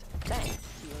taste. Thanks.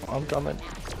 I'm coming.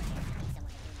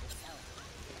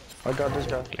 I got this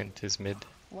guy. Clint is mid.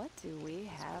 What do we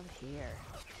have here?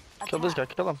 Kill this guy.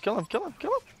 Kill him. Kill him. Kill him.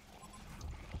 Kill him.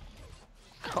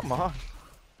 Come on.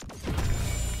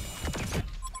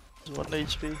 He's 1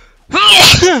 HP.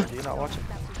 Do you not watch it?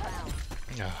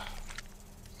 Yeah.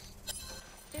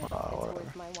 It's whatever.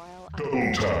 worth my while.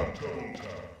 Double tap.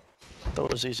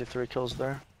 Those easy 3 kills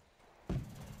there.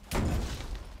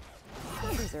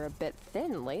 Numbers are a bit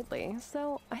thin lately,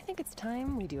 so I think it's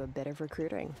time we do a bit of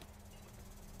recruiting.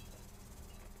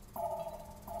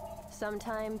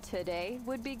 Sometime today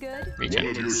would be good. One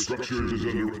of your structures is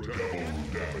under attack.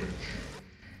 Damage.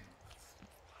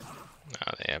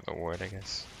 Oh, they have a ward, I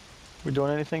guess. We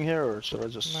doing anything here, or should I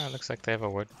just? No, it looks like they have a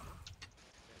ward.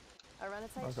 I run a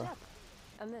tight Okay. ship.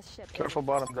 And this ship Careful isn't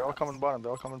bottom. for They're all scrubs. coming bottom.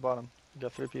 They're all coming bottom. We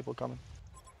got 3 people coming.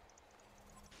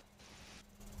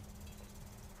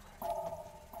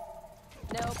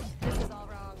 Nope, this is all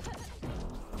wrong.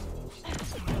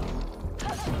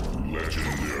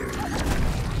 Legendary.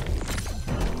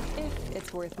 If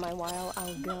it's worth my while,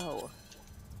 I'll go.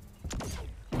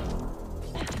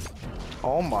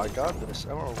 Oh my god, this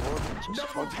Emerald Warden just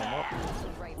fucked them up.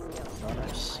 Right skills.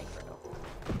 Nice. Micro.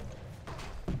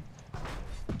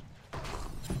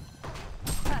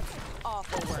 That's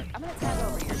awful work. I'm gonna tag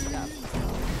over your stuff.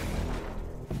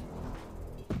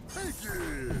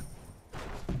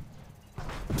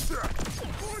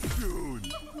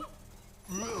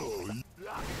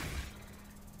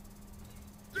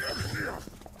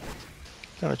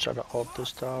 Gonna try to ult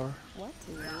this tower. What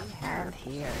do we have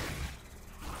here?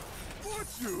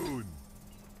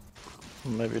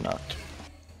 Maybe not.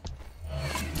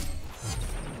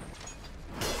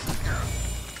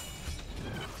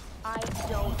 I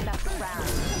don't mess around.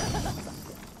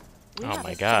 We Oh have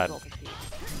my a god. schedule to keep.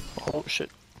 Oh shit.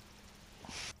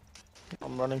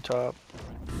 I'm running top.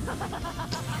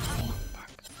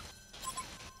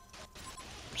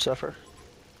 Zephyr.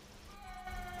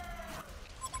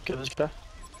 Get this guy.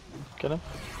 Get him.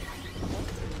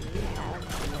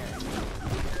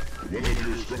 One of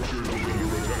your structures is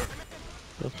under attack.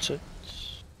 That's it.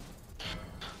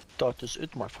 That is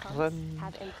it, my friend.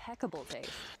 Have impeccable taste.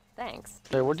 Thanks.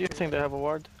 Hey, what do you think they have a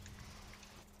ward?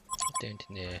 Don't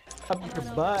know. Up your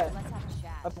butt. Let's have a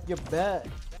chat. Up your butt.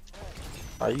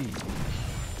 Aye.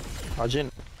 Ajin.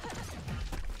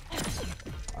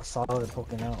 I saw it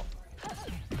poking out.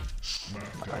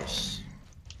 Nice.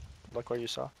 Like what you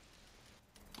saw.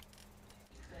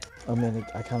 I mean,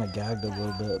 I kind of gagged a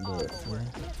little bit, but yeah. I'm gonna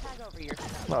tag over your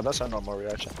stuff. No, that's a normal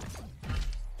reaction.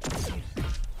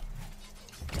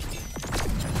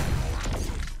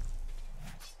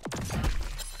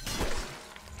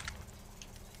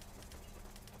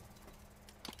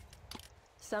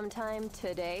 Sometime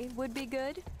today would be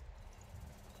good.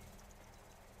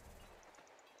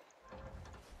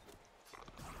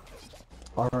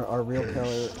 Our real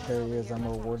carrier is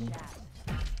Emerald Warden.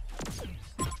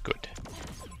 Good.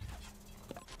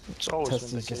 It's always been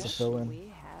Testy's the just a case. fill-in.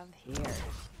 We have here.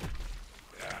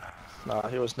 Nah,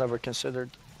 he was never considered.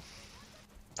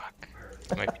 Fuck.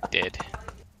 I might be dead.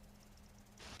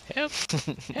 Help!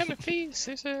 Help me, please!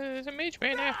 There's a mage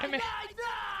man after me.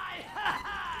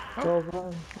 Go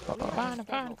run. Fine.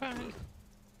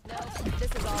 No,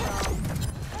 this is all wrong.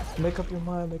 Make up your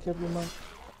mind. Make up your mind.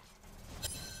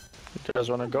 You guys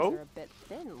wanna Numbers go? are a bit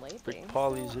thin lately, Big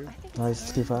Polly's so here. I think No, it's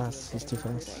he's too time we fast. do He's a too bit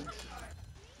of fast. recruiting.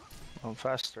 I'm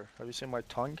faster. Have you seen my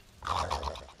tongue?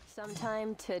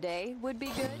 Sometime today would be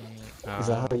good. Is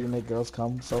that how you make girls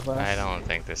come so fast? I don't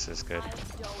think this is good. I don't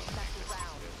mess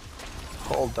around.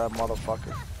 Hold that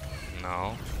motherfucker.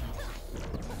 No.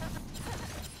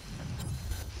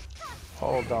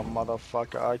 Hold that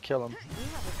motherfucker. I kill him. We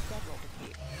have a schedule to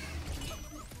keep.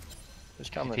 He's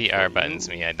coming. If he for R buttons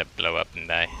you. me, I'd blow up and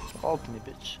die. Ult me,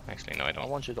 bitch. Actually, no, I I don't.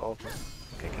 want you to ult me.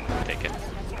 Okay, can take it.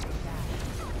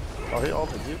 Oh, he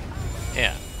ulted you.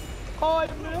 Yeah. Oh, I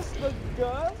missed the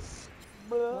Gus.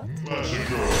 Bruh. Let's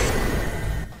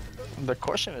go. The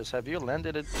question is, have you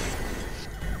landed it?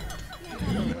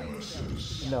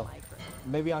 No.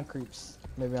 Maybe on creeps.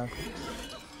 Maybe on creeps.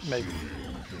 Maybe.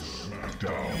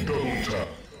 Down. Double tap.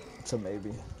 It's a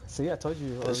maybe. See, I told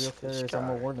you, our This- real carrier this is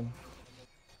Emerald guy. Warden.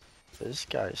 This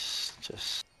guy's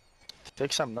just...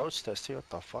 Take some notes, Testy. What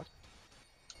the fuck?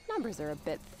 Numbers are a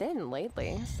bit thin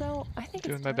lately, so I think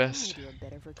Doing it's my time best. we do a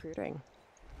bit of recruiting.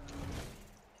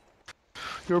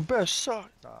 Your best son.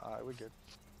 Nah, alright, we good.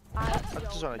 I I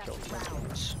just wanna kill him.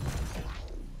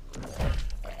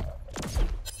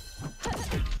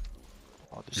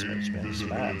 Oh, this makes me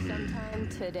mad. Sometime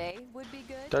today would be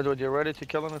good. Deadwood, you ready to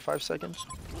kill him in 5 seconds?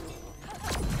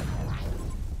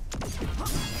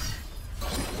 That's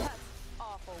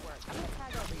awful work. I'm gonna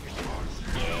tag over your stuff.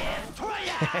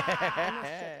 And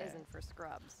this shit isn't for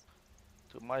scrubs.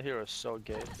 Dude, my hero is so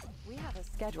gay. We have a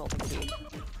schedule to keep.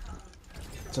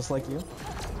 Just like you.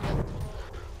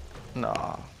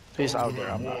 Nah, he's out there.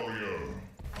 I'm not. I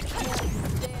can't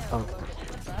stand the look of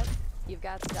you, but you've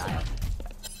got style.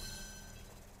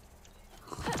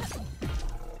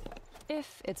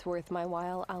 If it's worth my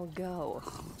while, I'll go.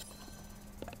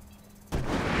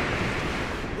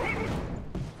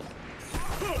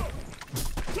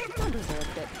 Numbers are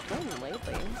a bit thin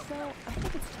lately, so I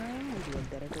think it's time we do a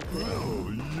bit of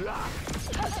recruiting.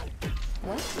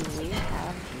 What do we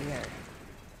have here?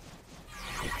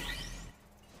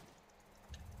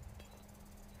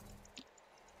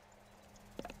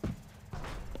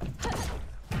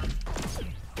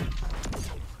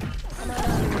 Come on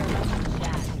over here, let's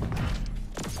chat.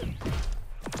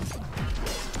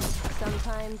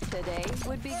 Sometime today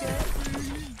would be good.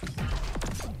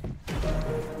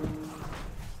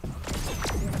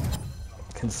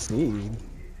 Concede.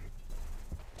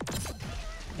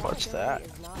 What's that?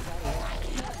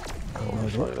 Oh,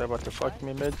 they're about to fuck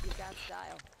me mid.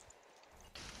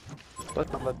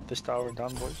 Let's not let this tower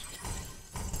down, boys.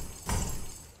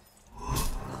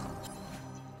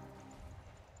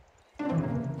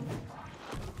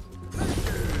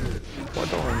 Why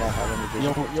don't we not have any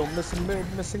vision? Yo, missing mid,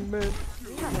 missing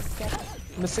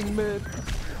mid.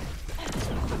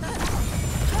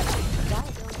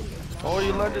 Oh,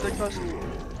 you landed a custom.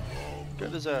 Get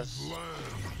his ass.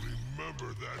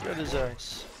 Get his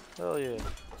ass. Hell yeah.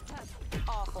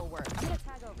 Awful work. I'm gonna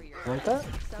tag over your Like that?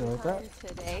 You like that?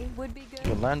 today would be good.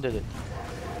 You landed it.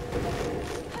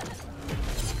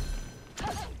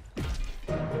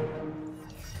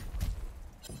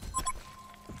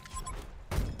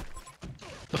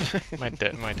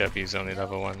 My W's only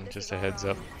level 1, just a heads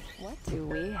up. What do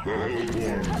we The have?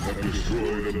 Hellborn have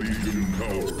destroyed a Legion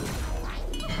tower.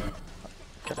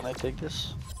 Can I take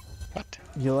this? What?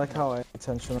 You like how I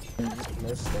intentionally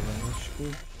missed the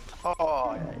range?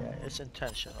 Oh, yeah, it's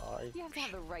intentional. You have to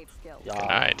have the right skills. Yeah. Can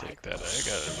I take that? I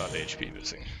got a lot of HP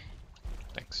missing.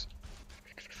 Thanks.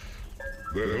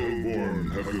 The Hellborn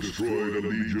have destroyed a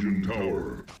Legion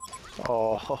tower.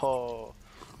 Oh, ho, ho.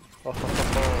 Oh, ho, ho,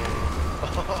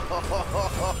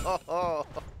 ho.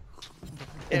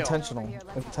 Intentional,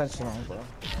 bro.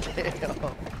 Damn.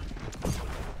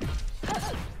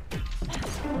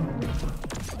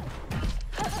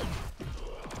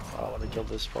 I wanna kill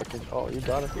this fucking. Oh, you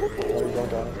got it. Oh, you don't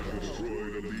got it.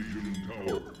 Destroyed a Legion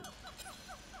tower.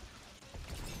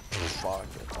 Fuck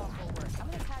it. I'm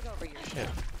gonna tag over your Shit.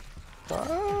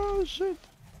 Oh shit.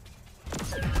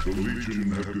 The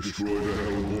Legion have destroyed a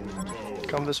Hellborn tower.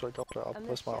 Come this way, I'll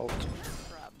place my ult.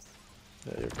 scrubs.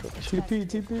 Yeah, you're cooked. TP.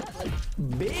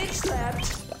 Bitch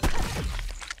slapped.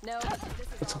 No, this is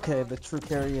It's okay, the true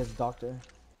carry is Doctor.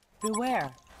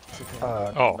 Beware.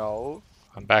 Oh. No.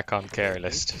 I'm back on care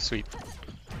list. Sweet.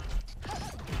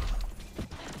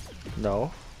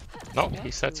 No. No, he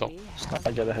said so. Let's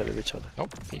not get ahead of each other.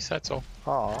 Nope, he said so.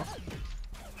 Aw.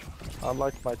 I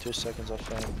like my 2 seconds of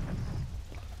fame.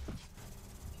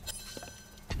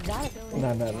 that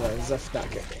ability. No, Zeph's not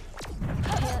good.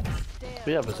 Can't stand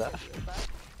We have a most Zeph. of you, but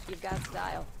You've got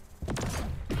style.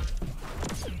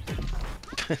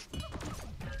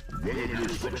 One of your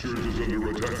structures is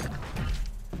under attack.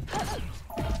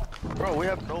 Bro, we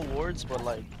have no wards, but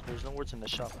like, there's no wards in the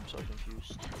shop. I'm so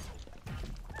confused.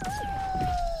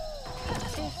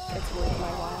 If it's worth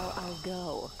my while, I'll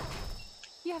go.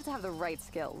 You have to have the right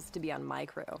skills to be on my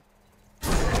crew.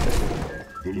 The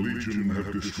Legion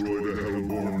have destroyed a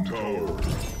Hellborn tower.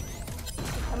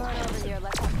 Come on over here,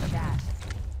 let's have a chat.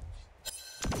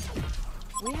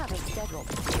 We have a schedule.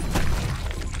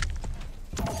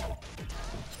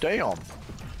 Damn.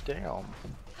 Damn.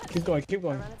 Keep going.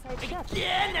 Run a tight ship.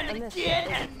 And this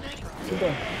ship is- Keep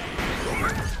going.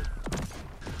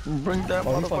 Bring that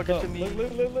Oh, he fucked motherfucker up. to me.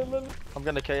 Look. I'm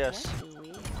gonna KS. What do we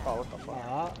Oh, what the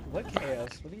fuck? What chaos?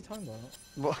 What are you talking about?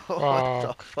 What the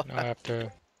Fuck. fuck? Now I have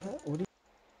to What do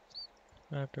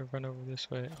run over this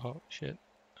way. Oh shit.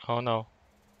 Oh no.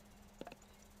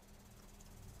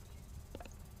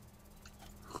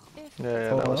 If Yeah,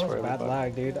 Oh, that was for bad everybody.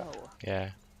 lag, dude. go. Yeah.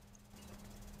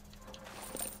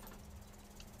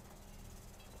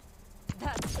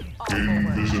 That's awful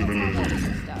work.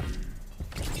 Stuff.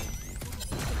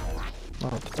 Oh,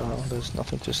 what the hell? There's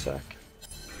nothing to stack.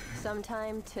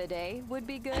 Sometime today would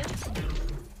be good.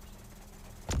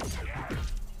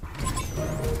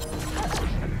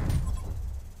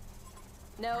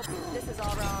 Nope, this is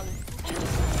all wrong.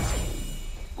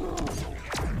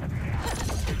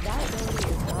 That ability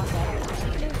is not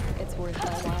better. If it's worth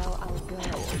my while, I'll go.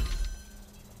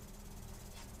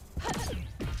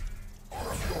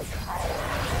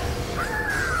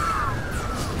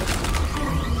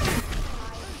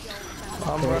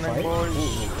 I'm running,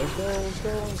 boys. Let's go,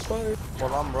 let's fight.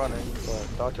 Well, I'm running, but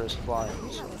Doctor is flying,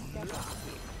 so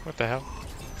What the hell?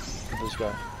 this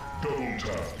guy. Double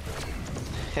tap.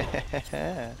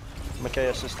 McKay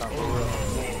assist on.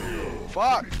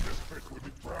 Fuck!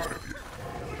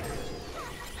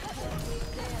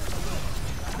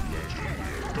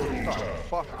 Oh,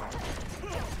 fuck.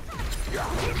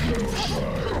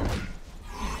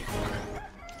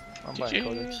 I'm buying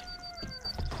codex.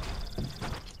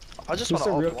 I just Who's want to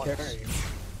the real ult once. carry?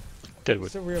 Deadwood.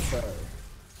 Who's the real carry?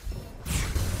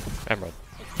 Emerald.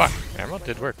 Fuck. Emerald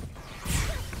did work.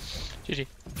 GG.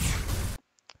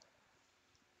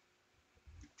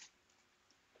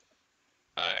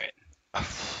 Alright.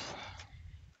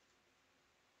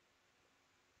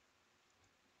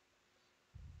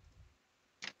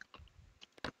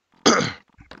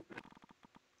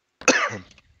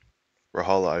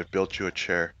 Rahala, I've built you a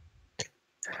chair.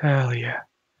 Hell yeah.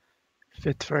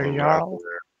 Fit for a Or Jarl.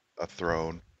 rather, a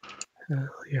throne. Hell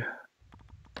yeah.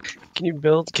 Can you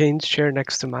build Kane's chair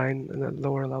next to mine in a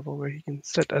lower level where he can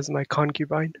sit as my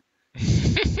concubine?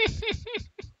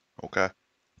 Okay.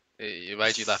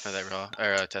 Why'd you laugh at that, Raw?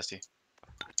 Or Testy?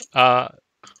 I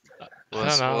What don't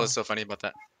was, know. what was so funny about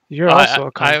that? You're also a I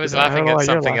concubine. was I don't laughing know at why you're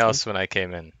something laughing. else when I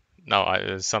came in. No, it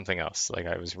was something else. Like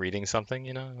I was reading something,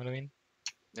 you know what I mean?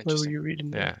 What were Interesting. you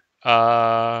reading Yeah. there?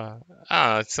 I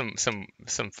don't know,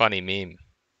 it's some funny meme.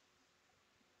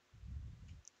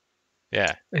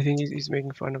 Yeah. I think he's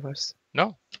making fun of us.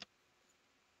 No,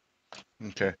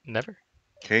 Okay. never.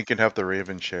 Kane can have the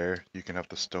raven chair. You can have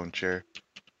the stone chair.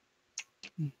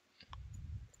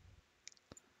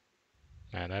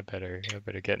 Man, I better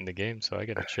get in the game so I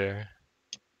get a chair.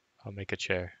 I'll make a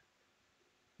chair.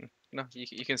 No,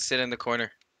 you can sit in the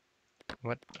corner.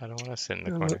 What? I don't want to sit in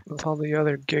the With corner. with all the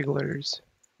other gigglers.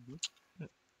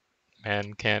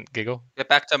 Man can't giggle. Get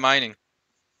back to mining.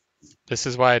 This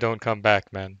is why I don't come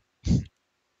back, man.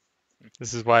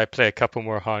 This is why I play a couple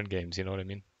more Han games, you know what I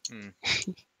mean?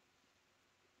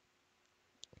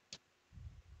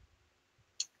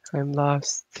 I'm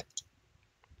lost.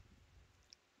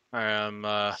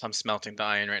 Alright, I'm smelting the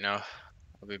iron right now.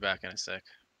 I'll be back in a sec.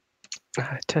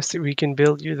 Tessie, we can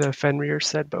build you the Fenrir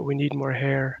set, but we need more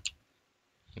hair.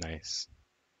 Nice.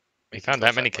 We You can found go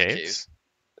that find many more caves?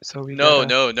 So we No,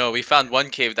 gotta, no. We found one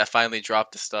cave that finally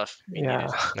dropped the stuff we yeah,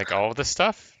 needed. Like all of the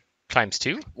stuff? Times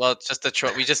 2? Well, it's just the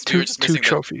we were just two missing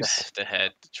trophies. the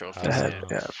head, the trophies. The head,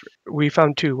 Yeah. yeah. We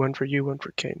found two, one for you, one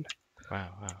for Kane. Wow.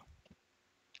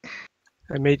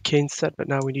 I made Kane's set, but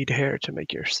now we need hair to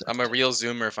make your set. I'm a real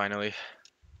zoomer finally.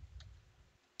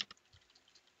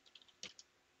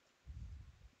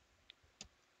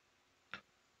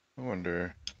 I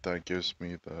wonder if that gives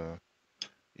me the...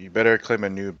 You better claim a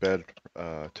new bed,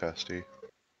 Testy.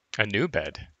 A new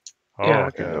bed? Oh, Yeah,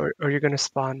 okay. yeah. or you're gonna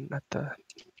spawn at the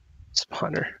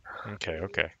spawner.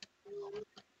 Okay.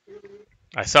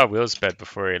 I saw Will's bed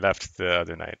before he left the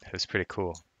other night. It was pretty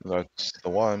cool. That's the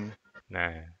one.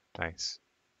 Nah, nice.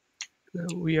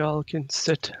 We all can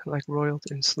sit like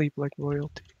royalty and sleep like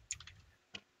royalty.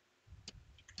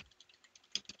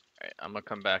 Alright, I'm gonna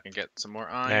come back and get some more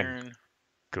Man. iron.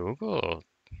 Google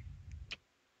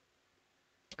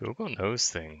knows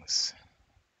things.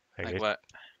 Like what?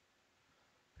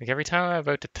 Like every time I'm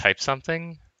about to type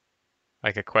something,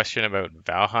 like a question about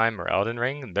Valheim or Elden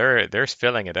Ring, they're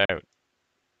filling it out.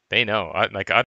 They know. I